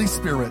the Holy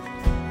Spirit.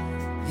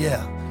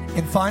 Yeah.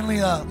 And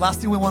finally,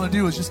 last thing we want to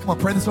do is just come on,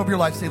 pray this over your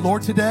life. Say,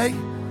 Lord, today,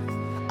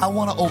 I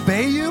want to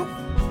obey you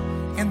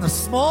in the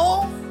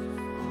small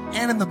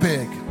and in the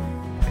big.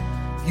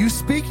 You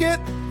speak it,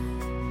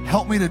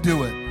 help me to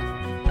do it.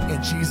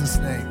 In Jesus'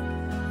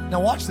 name. Now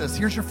watch this.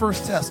 Here's your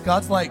first test.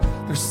 God's like,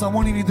 there's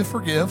someone you need to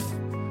forgive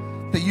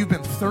that you've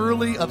been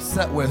thoroughly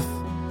upset with.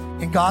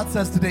 And God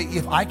says today,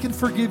 if I can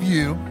forgive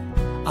you,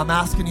 I'm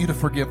asking you to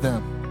forgive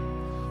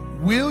them.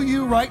 Will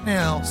you right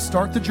now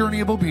start the journey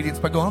of obedience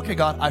by going, okay,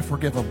 God, I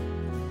forgive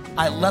them.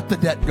 I let the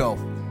debt go.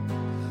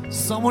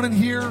 Someone in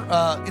here,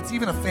 it's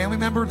even a family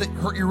member that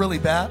hurt you really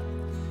bad,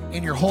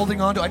 and you're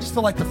holding on to. I just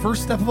feel like the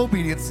first step of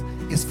obedience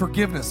is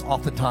forgiveness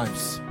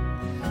oftentimes.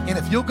 And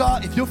if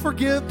you'll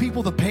forgive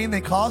people the pain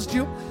they caused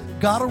you,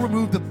 God will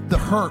remove the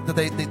hurt that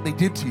they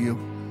did to you.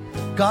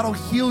 God will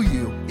heal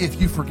you if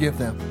you forgive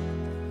them.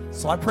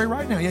 So I pray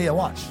right now.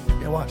 Watch.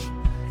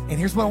 And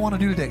here's what I want to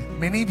do today.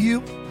 Many of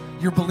you,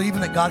 you're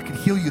believing that God can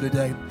heal you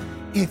today.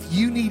 If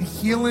you need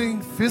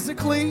healing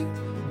physically,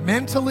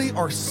 mentally,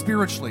 or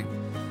spiritually,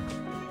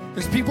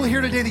 there's people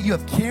here today that you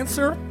have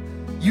cancer,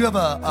 you have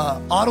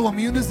a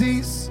autoimmune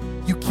disease,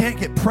 you can't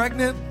get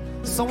pregnant,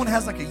 someone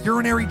has like a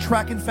urinary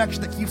tract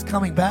infection that keeps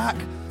coming back.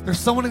 There's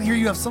someone in here,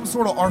 you have some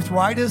sort of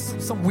arthritis,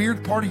 some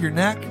weird part of your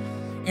neck,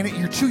 and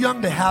you're too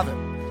young to have it.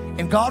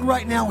 And God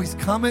right now, He's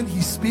coming,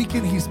 He's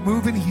speaking, He's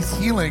moving, He's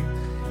healing.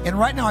 And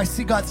right now I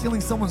see God's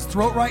healing someone's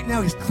throat right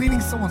now. He's cleaning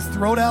someone's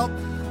throat out.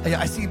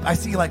 I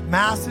see like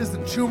masses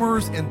and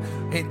tumors and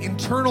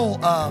internal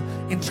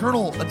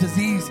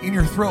disease in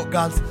your throat.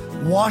 God's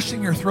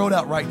washing your throat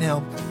out right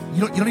now.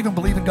 You don't even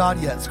believe in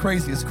God yet. It's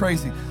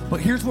crazy. But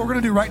here's what we're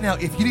going to do right now.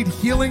 If you need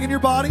healing in your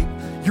body,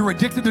 you're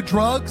addicted to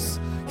drugs,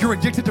 you're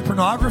addicted to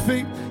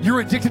pornography, you're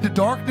addicted to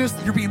darkness,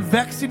 you're being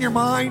vexed in your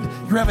mind,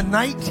 you're having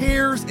night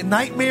terrors and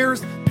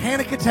nightmares,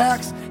 panic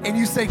attacks, and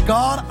you say,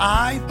 God,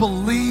 I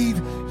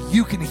believe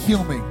you can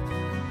heal me.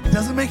 It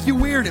doesn't make you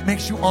weird, it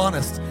makes you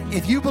honest.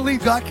 If you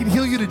believe God can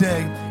heal you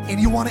today and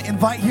you want to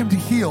invite him to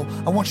heal,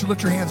 I want you to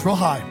lift your hands real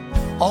high,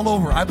 all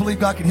over. I believe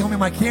God can heal me,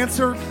 my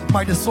cancer,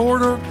 my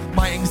disorder,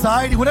 my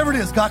anxiety, whatever it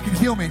is, God can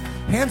heal me.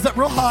 Hands up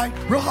real high.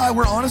 We're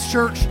an honest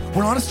church.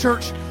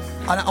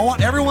 I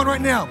want everyone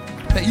right now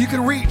that you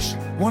can reach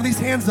one of these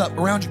hands up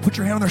around you. Put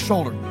your hand on their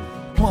shoulder.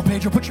 Come on,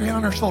 Pedro, put your hand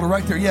on their shoulder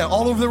right there. Yeah,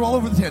 all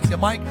over the tents. Yeah,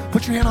 Mike,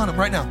 put your hand on him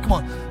right now. Come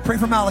on, pray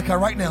for Malachi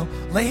right now.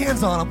 Lay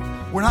hands on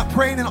him. We're not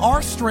praying in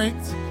our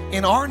strength,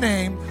 in our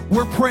name.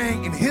 We're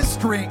praying in his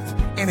strength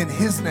and in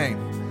his name.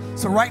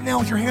 So right now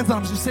with your hands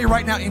on him, just say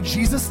right now, in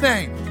Jesus'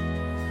 name.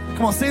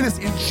 Come on, say this.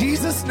 In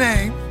Jesus'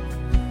 name,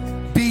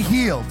 be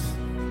healed.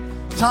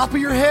 Top of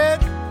your head,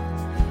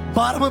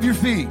 bottom of your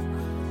feet.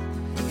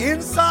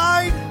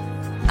 Inside,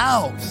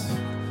 out.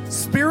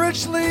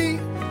 Spiritually,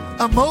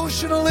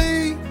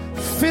 emotionally,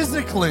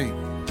 physically,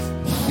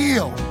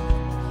 heal.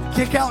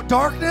 Kick out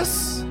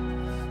darkness,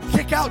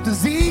 kick out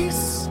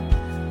disease,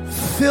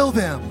 fill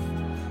them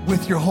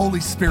with your Holy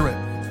Spirit.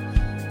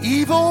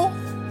 Evil,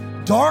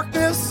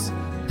 darkness,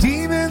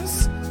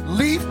 demons,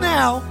 leave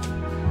now,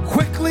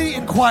 quickly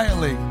and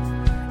quietly.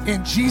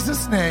 In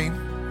Jesus' name,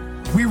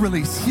 we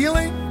release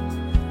healing,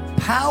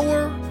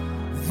 power,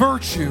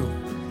 virtue,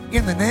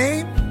 in the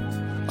name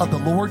of the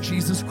Lord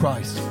Jesus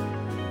Christ.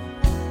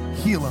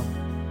 Heal him,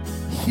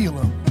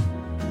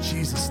 in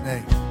Jesus'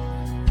 name.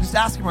 Just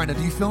ask him right now,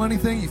 do you feel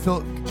anything?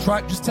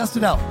 Just test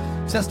it out.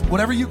 Test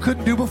whatever you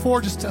couldn't do before,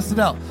 just test it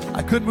out.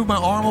 I couldn't move my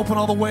arm open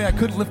all the way. I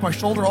couldn't lift my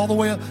shoulder all the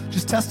way up.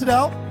 Just test it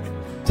out.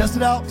 Test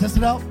it out.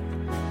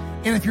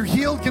 And if you're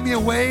healed, give me a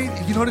wave.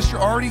 If you notice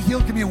you're already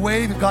healed, give me a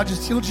wave. If God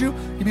just healed you,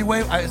 give me a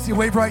wave. I see a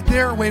wave right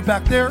there, a wave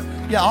back there.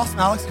 Yeah, awesome,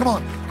 Alex. Come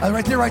on.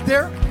 Right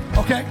there.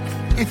 Okay.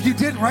 If you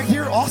didn't, right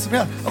here, awesome.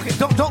 Yeah. Okay,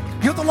 don't. You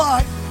have to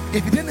lie.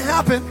 If it didn't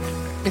happen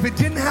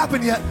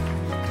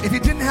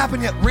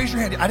yet, raise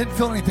your hand. I didn't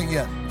feel anything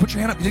yet. Put your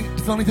hand up. You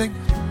didn't feel anything?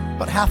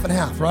 About half and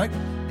half, right?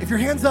 If your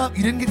hand's up,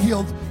 you didn't get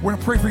healed, we're going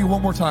to pray for you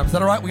one more time. Is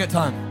that all right? We got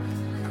time.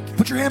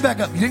 Put your hand back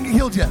up. You didn't get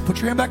healed yet. Put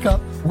your hand back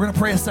up. We're going to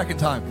pray a second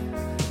time.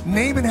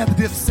 Naaman had to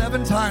dip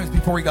 7 times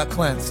before he got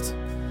cleansed.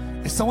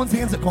 If someone's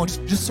hands up, come on,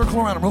 just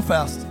circle around them real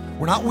fast.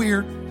 We're not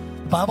weird.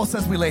 The Bible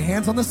says we lay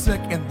hands on the sick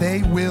and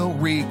they will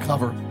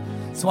recover.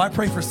 So I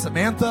pray for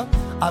Samantha.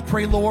 I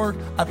pray, Lord,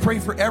 I pray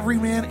for every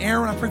man.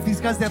 Aaron, I pray for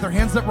these guys that have their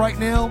hands up right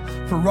now.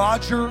 For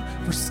Roger,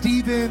 for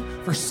Stephen,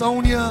 for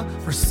Sonia,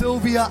 for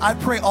Sylvia. I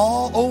pray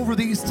all over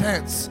these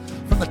tents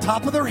from the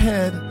top of their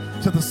head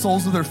to the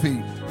soles of their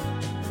feet.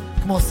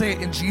 Come on, say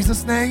it. In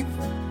Jesus' name,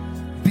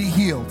 be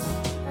healed.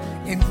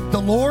 In the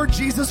Lord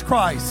Jesus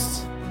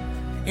Christ,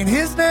 in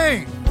his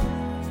name,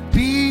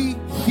 be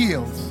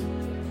healed.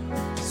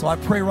 So I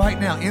pray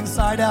right now,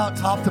 inside out,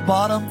 top to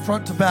bottom,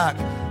 front to back,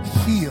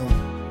 heal.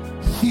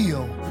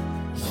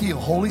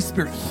 Holy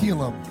Spirit, heal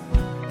them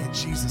in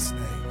Jesus'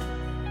 name.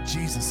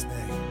 Jesus'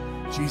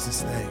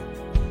 name.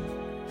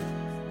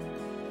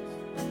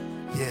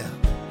 Yeah.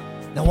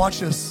 Now watch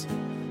this.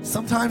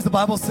 Sometimes the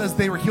Bible says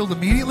they were healed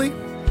immediately,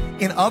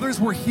 and others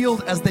were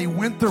healed as they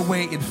went their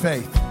way in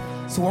faith.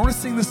 So we're going to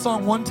sing this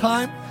song one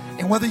time,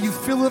 and whether you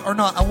feel it or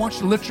not, I want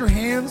you to lift your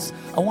hands.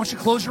 I want you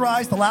to close your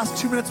eyes. The last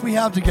 2 minutes we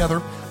have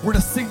together, we're going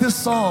to sing this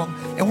song,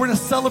 and we're going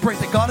to celebrate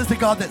that God is the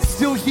God that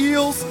still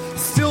heals,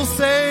 still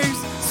saves,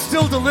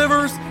 still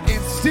delivers,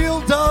 and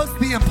still does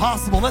the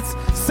impossible. Let's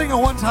sing it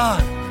one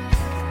time.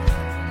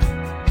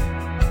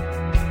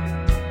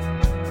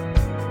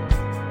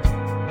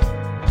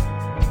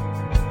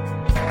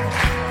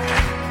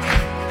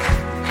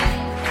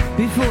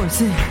 Before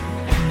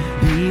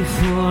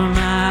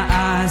my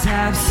eyes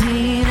have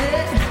seen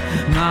it,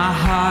 my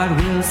heart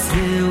will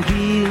still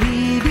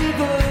believe.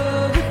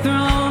 Before the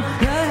throne,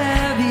 the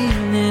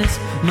heaviness,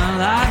 my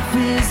life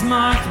is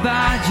marked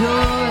by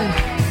joy.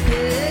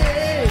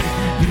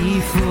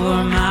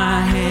 Before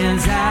my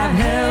hands have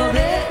held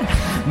it,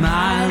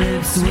 my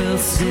lips will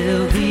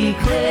still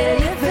declare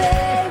you're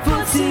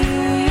faithful to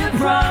your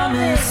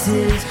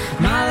promises.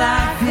 My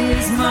life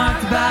is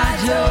marked by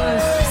joy.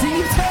 So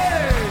you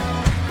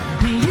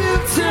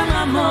turn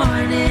my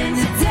morning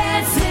to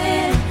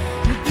dancing.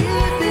 You're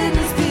giving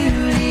this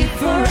beauty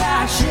for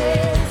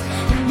ashes.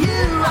 And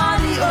you are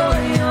the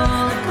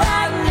oil, the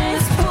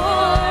gladness,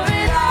 pour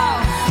it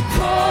out.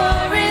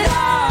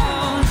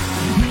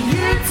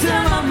 You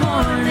turn my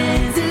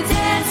morning to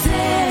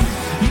dancing.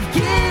 You've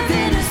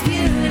given us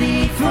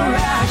beauty for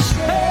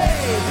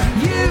ashes.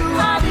 You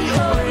are the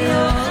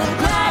oil, the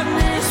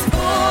gladness,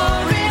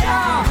 pour it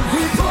out.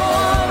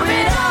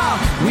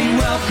 We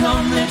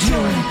welcome the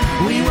joy.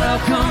 We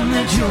welcome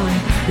the joy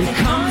that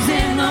comes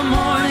in the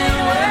morning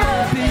where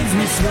opens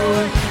this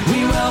Lord. We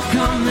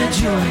welcome the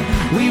joy,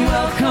 we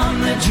welcome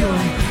the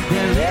joy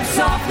that lifts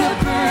off the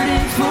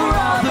burdens for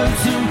all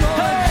those who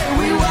mourn.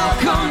 We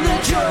welcome the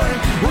joy,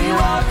 we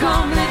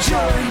welcome the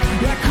joy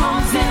that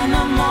comes in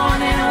the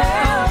morning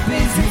where hope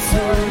is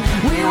restored.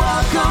 We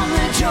welcome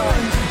the joy,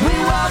 we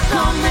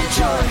welcome the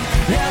joy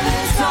that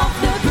lifts off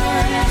the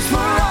burdens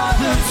for all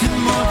those who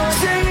mourn.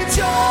 Sing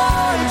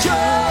joy,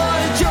 joy,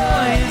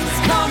 joy is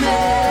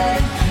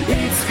coming,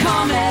 it's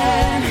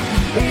coming,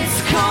 it's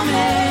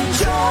coming.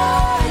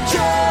 Joy,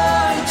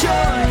 joy,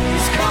 joy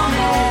is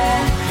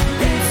coming,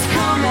 it's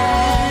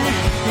coming,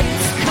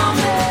 it's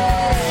coming.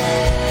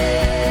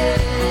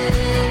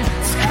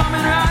 It's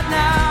coming right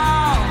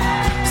now.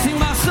 Sing,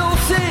 my soul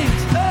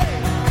sings, hey.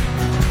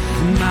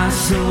 My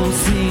soul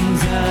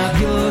sings of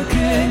your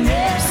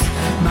goodness.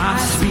 My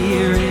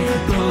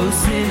spirit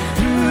boasts in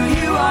who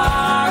you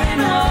are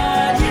and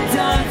what you've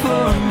done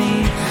for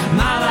me.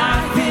 My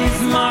life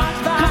is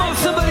marked by. Come on,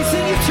 somebody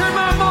sing, you turn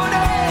my morning.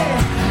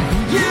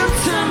 You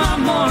turn my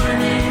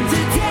morning to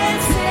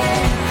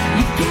dancing.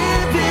 You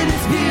give it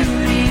its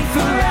beauty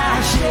for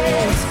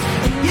ashes.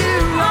 And you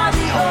are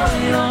the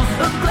oil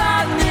of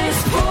gladness.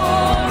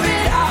 Pour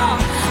it out,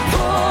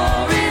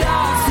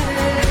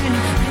 sing.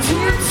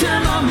 You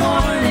turn my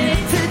morning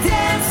to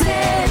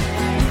dancing.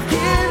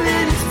 Give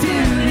it its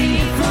beauty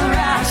for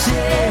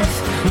ashes.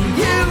 And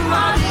you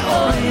are the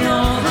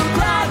oil of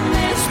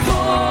gladness.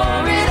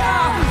 Pour it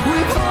out, we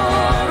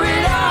pour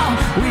it out.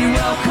 We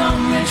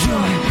welcome the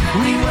joy,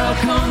 we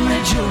welcome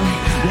the joy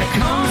that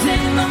comes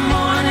in the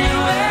morning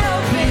where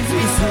hope is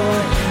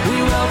restored. We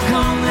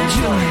welcome the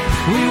joy,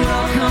 we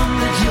welcome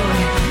the joy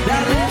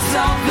that lifts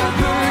off the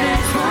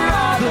burdens for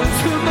all those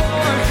who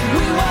mourn.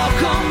 We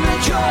welcome the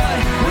joy,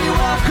 we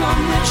welcome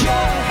the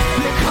joy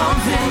that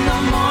comes in the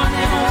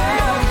morning where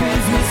hope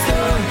is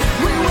restored.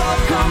 We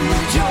welcome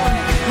the joy,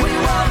 we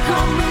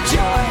welcome the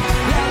joy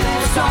that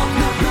lifts off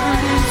the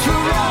burdens for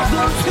all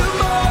those who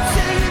mourn.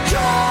 Sing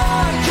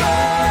joy,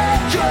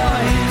 joy,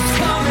 joy is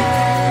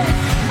coming,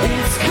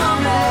 it's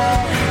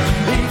coming,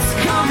 it's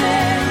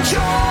coming.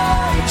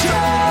 Joy,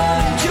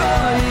 joy,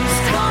 joy is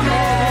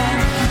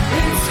coming,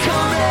 it's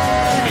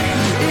coming,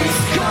 it's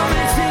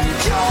coming. Sing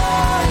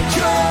joy,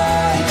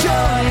 joy,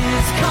 joy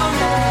is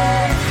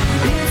coming,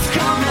 it's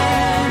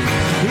coming,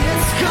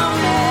 it's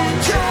coming.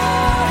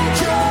 Joy,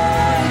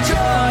 joy,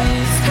 joy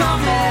is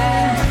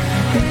coming,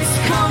 it's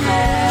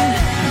coming,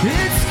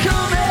 it's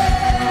coming.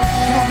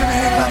 Come on, give me a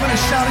hand, clap and a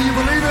shout. Do you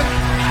believe it?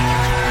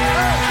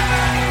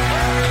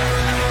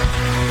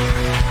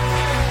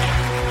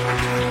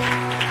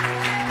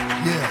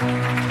 Yeah.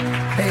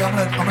 Hey, I'm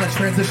gonna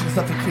transition this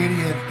up to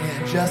Katie in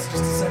just a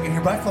second here,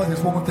 but I feel like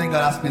there's one more thing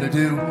God asked me to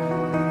do.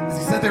 As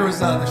he said,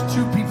 there's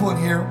two people in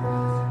here.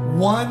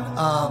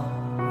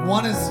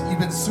 One is you've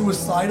been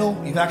suicidal.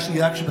 You've actually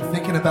been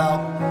thinking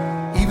about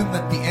even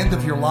the end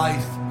of your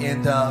life,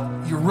 and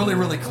you're really,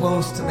 really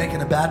close to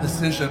making a bad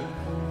decision.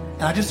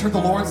 And I just heard the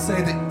Lord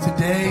say that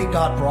today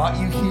God brought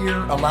you here,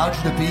 allowed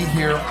you to be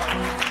here,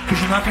 because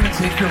you're not going to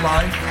take your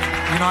life.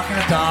 You're not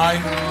going to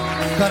die.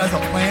 God has a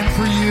plan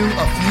for you,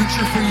 a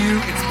future for you.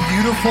 It's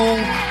beautiful.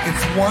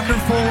 It's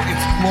wonderful.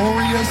 It's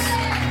glorious.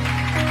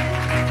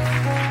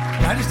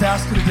 And I just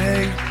ask you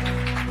today,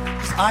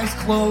 just eyes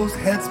closed,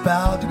 heads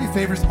bowed. Do me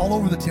favors all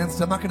over the tent.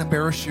 I'm not going to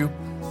embarrass you.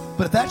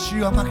 But if that's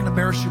you, I'm not going to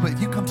embarrass you. But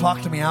if you come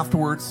talk to me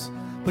afterwards,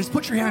 but just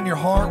put your hand on your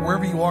heart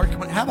wherever you are.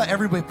 How about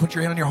everybody put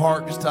your hand on your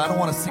heart? I don't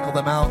want to single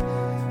them out.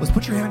 Let's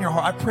put your hand on your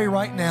heart. I pray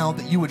right now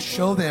that you would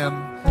show them,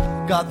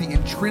 God, the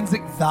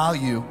intrinsic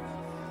value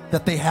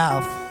that they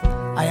have.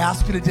 I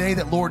ask you today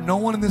that, Lord, no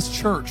one in this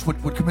church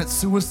would commit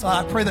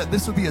suicide. I pray that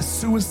this would be a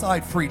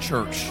suicide-free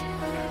church.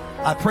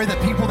 I pray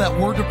that people that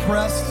were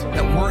depressed,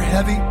 that were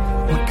heavy,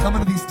 would come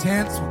into these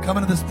tents, would come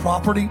into this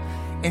property,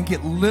 and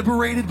get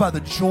liberated by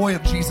the joy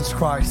of Jesus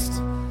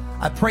Christ.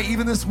 I pray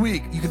even this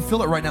week, you can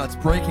feel it right now, it's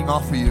breaking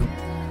off of you.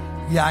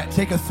 Yeah, I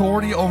take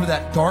authority over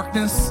that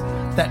darkness,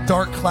 that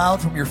dark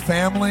cloud from your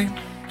family.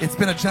 It's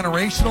been a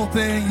generational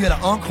thing. You had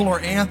an uncle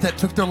or aunt that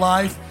took their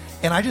life.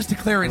 And I just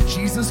declare in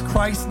Jesus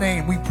Christ's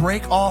name, we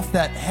break off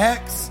that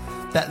hex,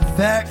 that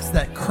vex,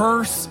 that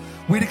curse.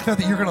 We declare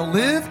that you're going to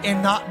live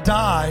and not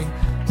die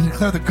to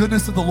declare the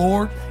goodness of the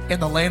Lord in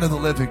the land of the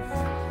living.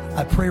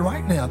 I pray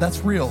right now,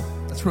 that's real.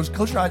 That's real.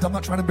 Close your eyes. I'm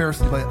not trying to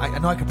embarrass anybody. I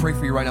know I can pray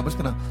for you right now. I'm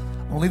going to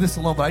leave this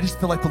alone, but I just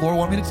feel like the Lord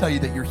wanted me to tell you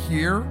that you're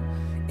here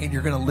and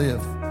you're going to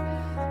live.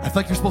 I feel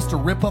like you're supposed to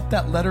rip up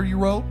that letter you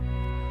wrote,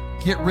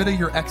 get rid of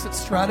your exit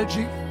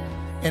strategy,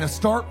 and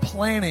start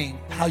planning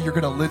how you're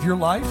going to live your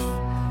life,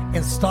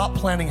 and stop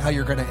planning how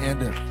you're going to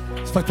end it.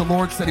 It's like the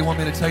Lord said he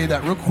wanted me to tell you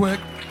that real quick.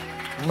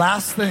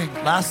 Last thing.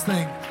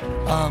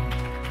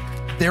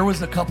 There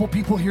was a couple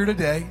people here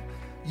today.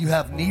 You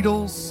have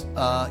needles,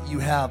 you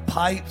have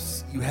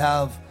pipes, you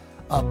have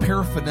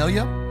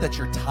paraphernalia that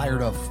you're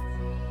tired of.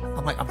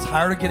 I'm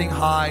tired of getting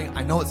high.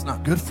 I know it's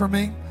not good for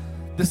me.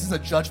 This is a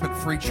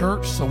judgment-free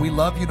church, so we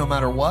love you no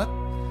matter what.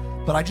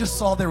 But I just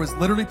saw there was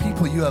literally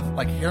people, you have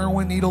like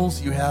heroin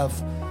needles, you have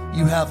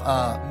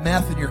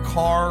meth in your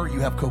car, you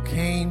have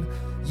cocaine,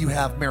 You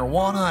have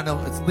marijuana. I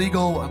know it's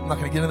legal. I'm not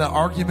going to get into that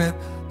argument.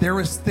 There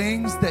is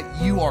things that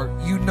you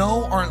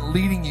know aren't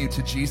leading you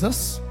to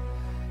Jesus.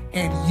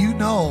 And you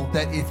know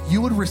that if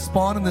you would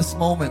respond in this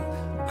moment,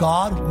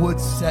 God would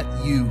set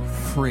you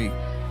free.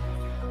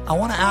 I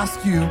want to ask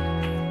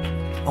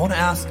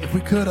if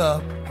we could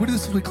do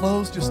this as we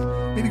close, just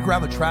maybe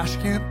grab a trash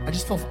can.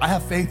 I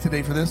have faith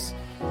today for this.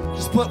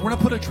 We're going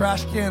to put a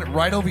trash can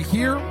right over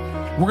here.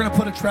 We're going to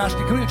put a trash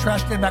can. Can we get a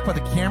trash can back by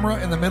the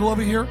camera in the middle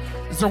over here?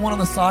 Is there one on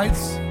the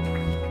sides?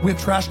 We have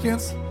trash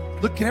cans.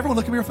 Look, can everyone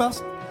look at me real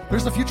fast?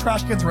 There's a few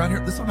trash cans around here.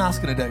 This is what I'm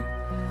asking today.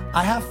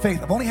 I have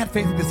faith. I've only had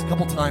faith in this a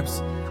couple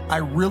times. I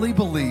really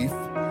believe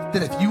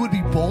that if you would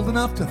be bold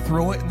enough to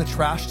throw it in the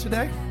trash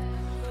today,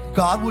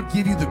 God would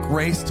give you the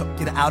grace to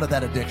get out of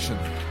that addiction.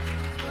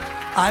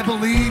 I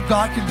believe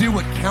God can do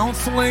what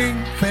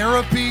counseling,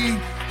 therapy.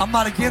 I'm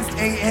not against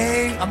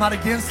AA. I'm not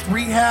against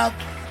rehab.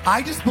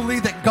 I just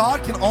believe that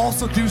God can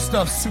also do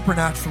stuff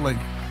supernaturally.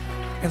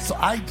 And so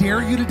I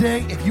dare you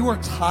today, if you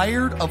are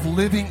tired of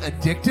living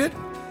addicted,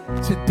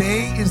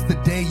 today is the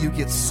day you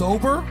get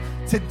sober.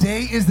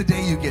 Today is the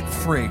day you get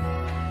free.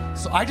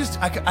 So I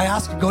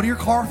ask you, go to your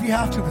car if you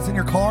have to, if it's in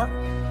your car.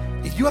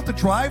 If you have to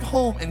drive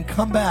home and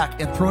come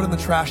back and throw it in the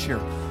trash here,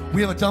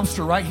 we have a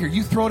dumpster right here.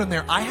 You throw it in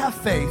there. I have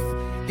faith.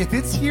 If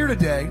it's here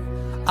today,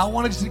 I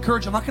want to just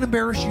encourage you. I'm not going to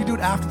embarrass you. Do it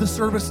after the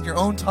service in your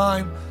own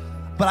time.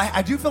 But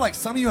I do feel like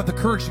some of you have the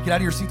courage to get out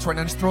of your seats right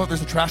now. Just throw it.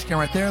 There's a trash can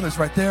right there. There's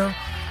right there.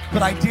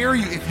 But I dare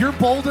you, if you're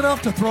bold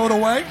enough to throw it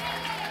away,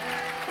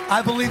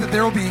 I believe that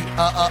there will be,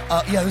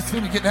 there's some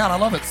people getting out. I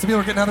love it. Some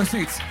people are getting out of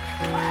their seats.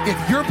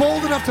 If you're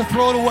bold enough to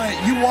throw it away,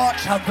 you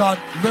watch how God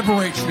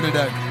liberates you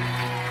today.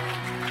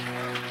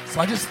 So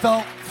I just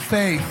felt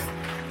faith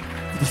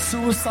for the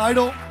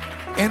suicidal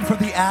and for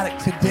the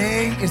addict.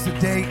 Today is a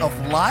day of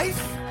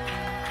life,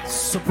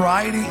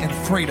 sobriety, and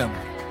freedom.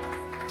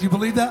 Do you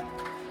believe that?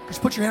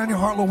 Just put your hand on your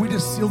heart, Lord. We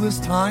just seal this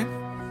time.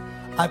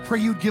 I pray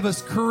you'd give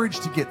us courage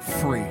to get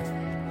free.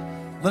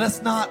 Let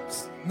us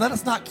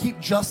not keep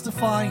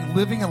justifying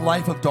living a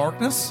life of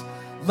darkness.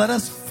 Let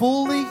us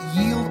fully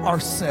yield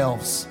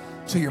ourselves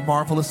to your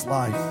marvelous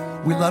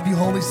life. We love you,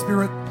 Holy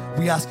Spirit.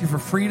 We ask you for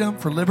freedom,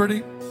 for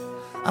liberty.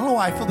 I don't know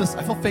why I feel this.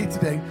 I feel faith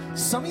today.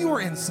 Some of you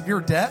are in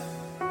severe debt,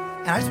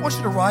 and I just want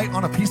you to write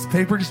on a piece of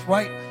paper, just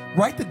write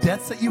the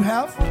debts that you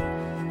have,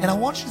 and I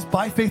want you just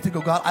by faith to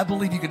go, God, I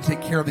believe you can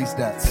take care of these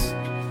debts.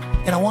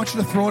 And I want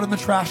you to throw it in the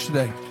trash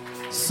today.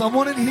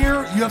 Someone in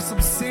here, you have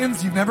some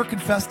sins you've never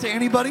confessed to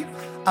anybody.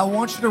 I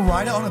want you to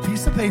write it on a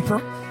piece of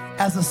paper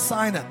as a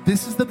sign that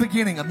this is the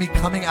beginning of me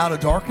coming out of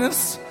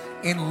darkness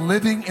and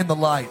living in the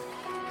light.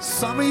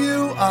 Some of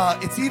you,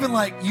 it's even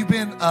like you've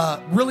been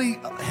really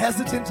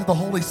hesitant to the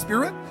Holy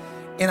Spirit.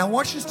 And I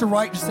want you just to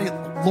write, just say,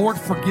 Lord,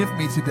 forgive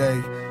me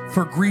today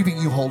for grieving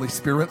you, Holy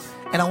Spirit.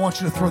 And I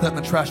want you to throw that in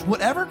the trash.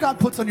 Whatever God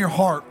puts on your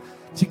heart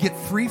to get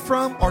free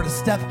from or to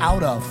step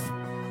out of,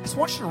 I just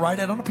want you to write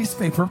it on a piece of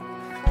paper.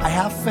 I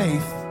have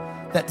faith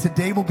that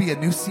today will be a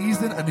new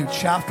season, a new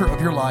chapter of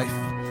your life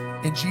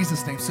in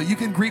Jesus' name. So you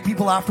can greet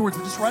people afterwards,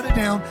 but just write it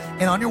down,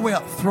 and on your way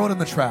out, throw it in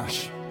the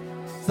trash.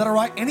 Is that all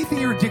right? Anything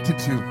you're addicted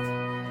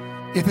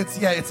to. If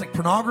it's like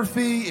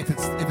pornography, if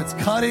it's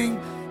cutting,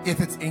 if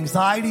it's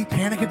anxiety,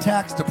 panic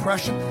attacks,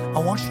 depression, I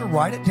want you to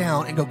write it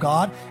down and go,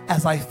 God,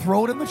 as I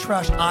throw it in the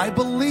trash, I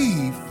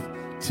believe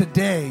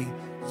today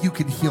you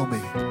can heal me.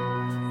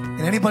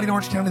 And anybody in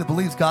Orange County that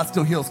believes God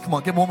still heals, come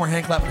on, give one more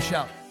hand clap and a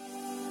shout.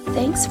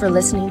 Thanks for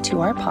listening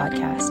to our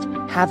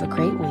podcast. Have a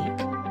great week.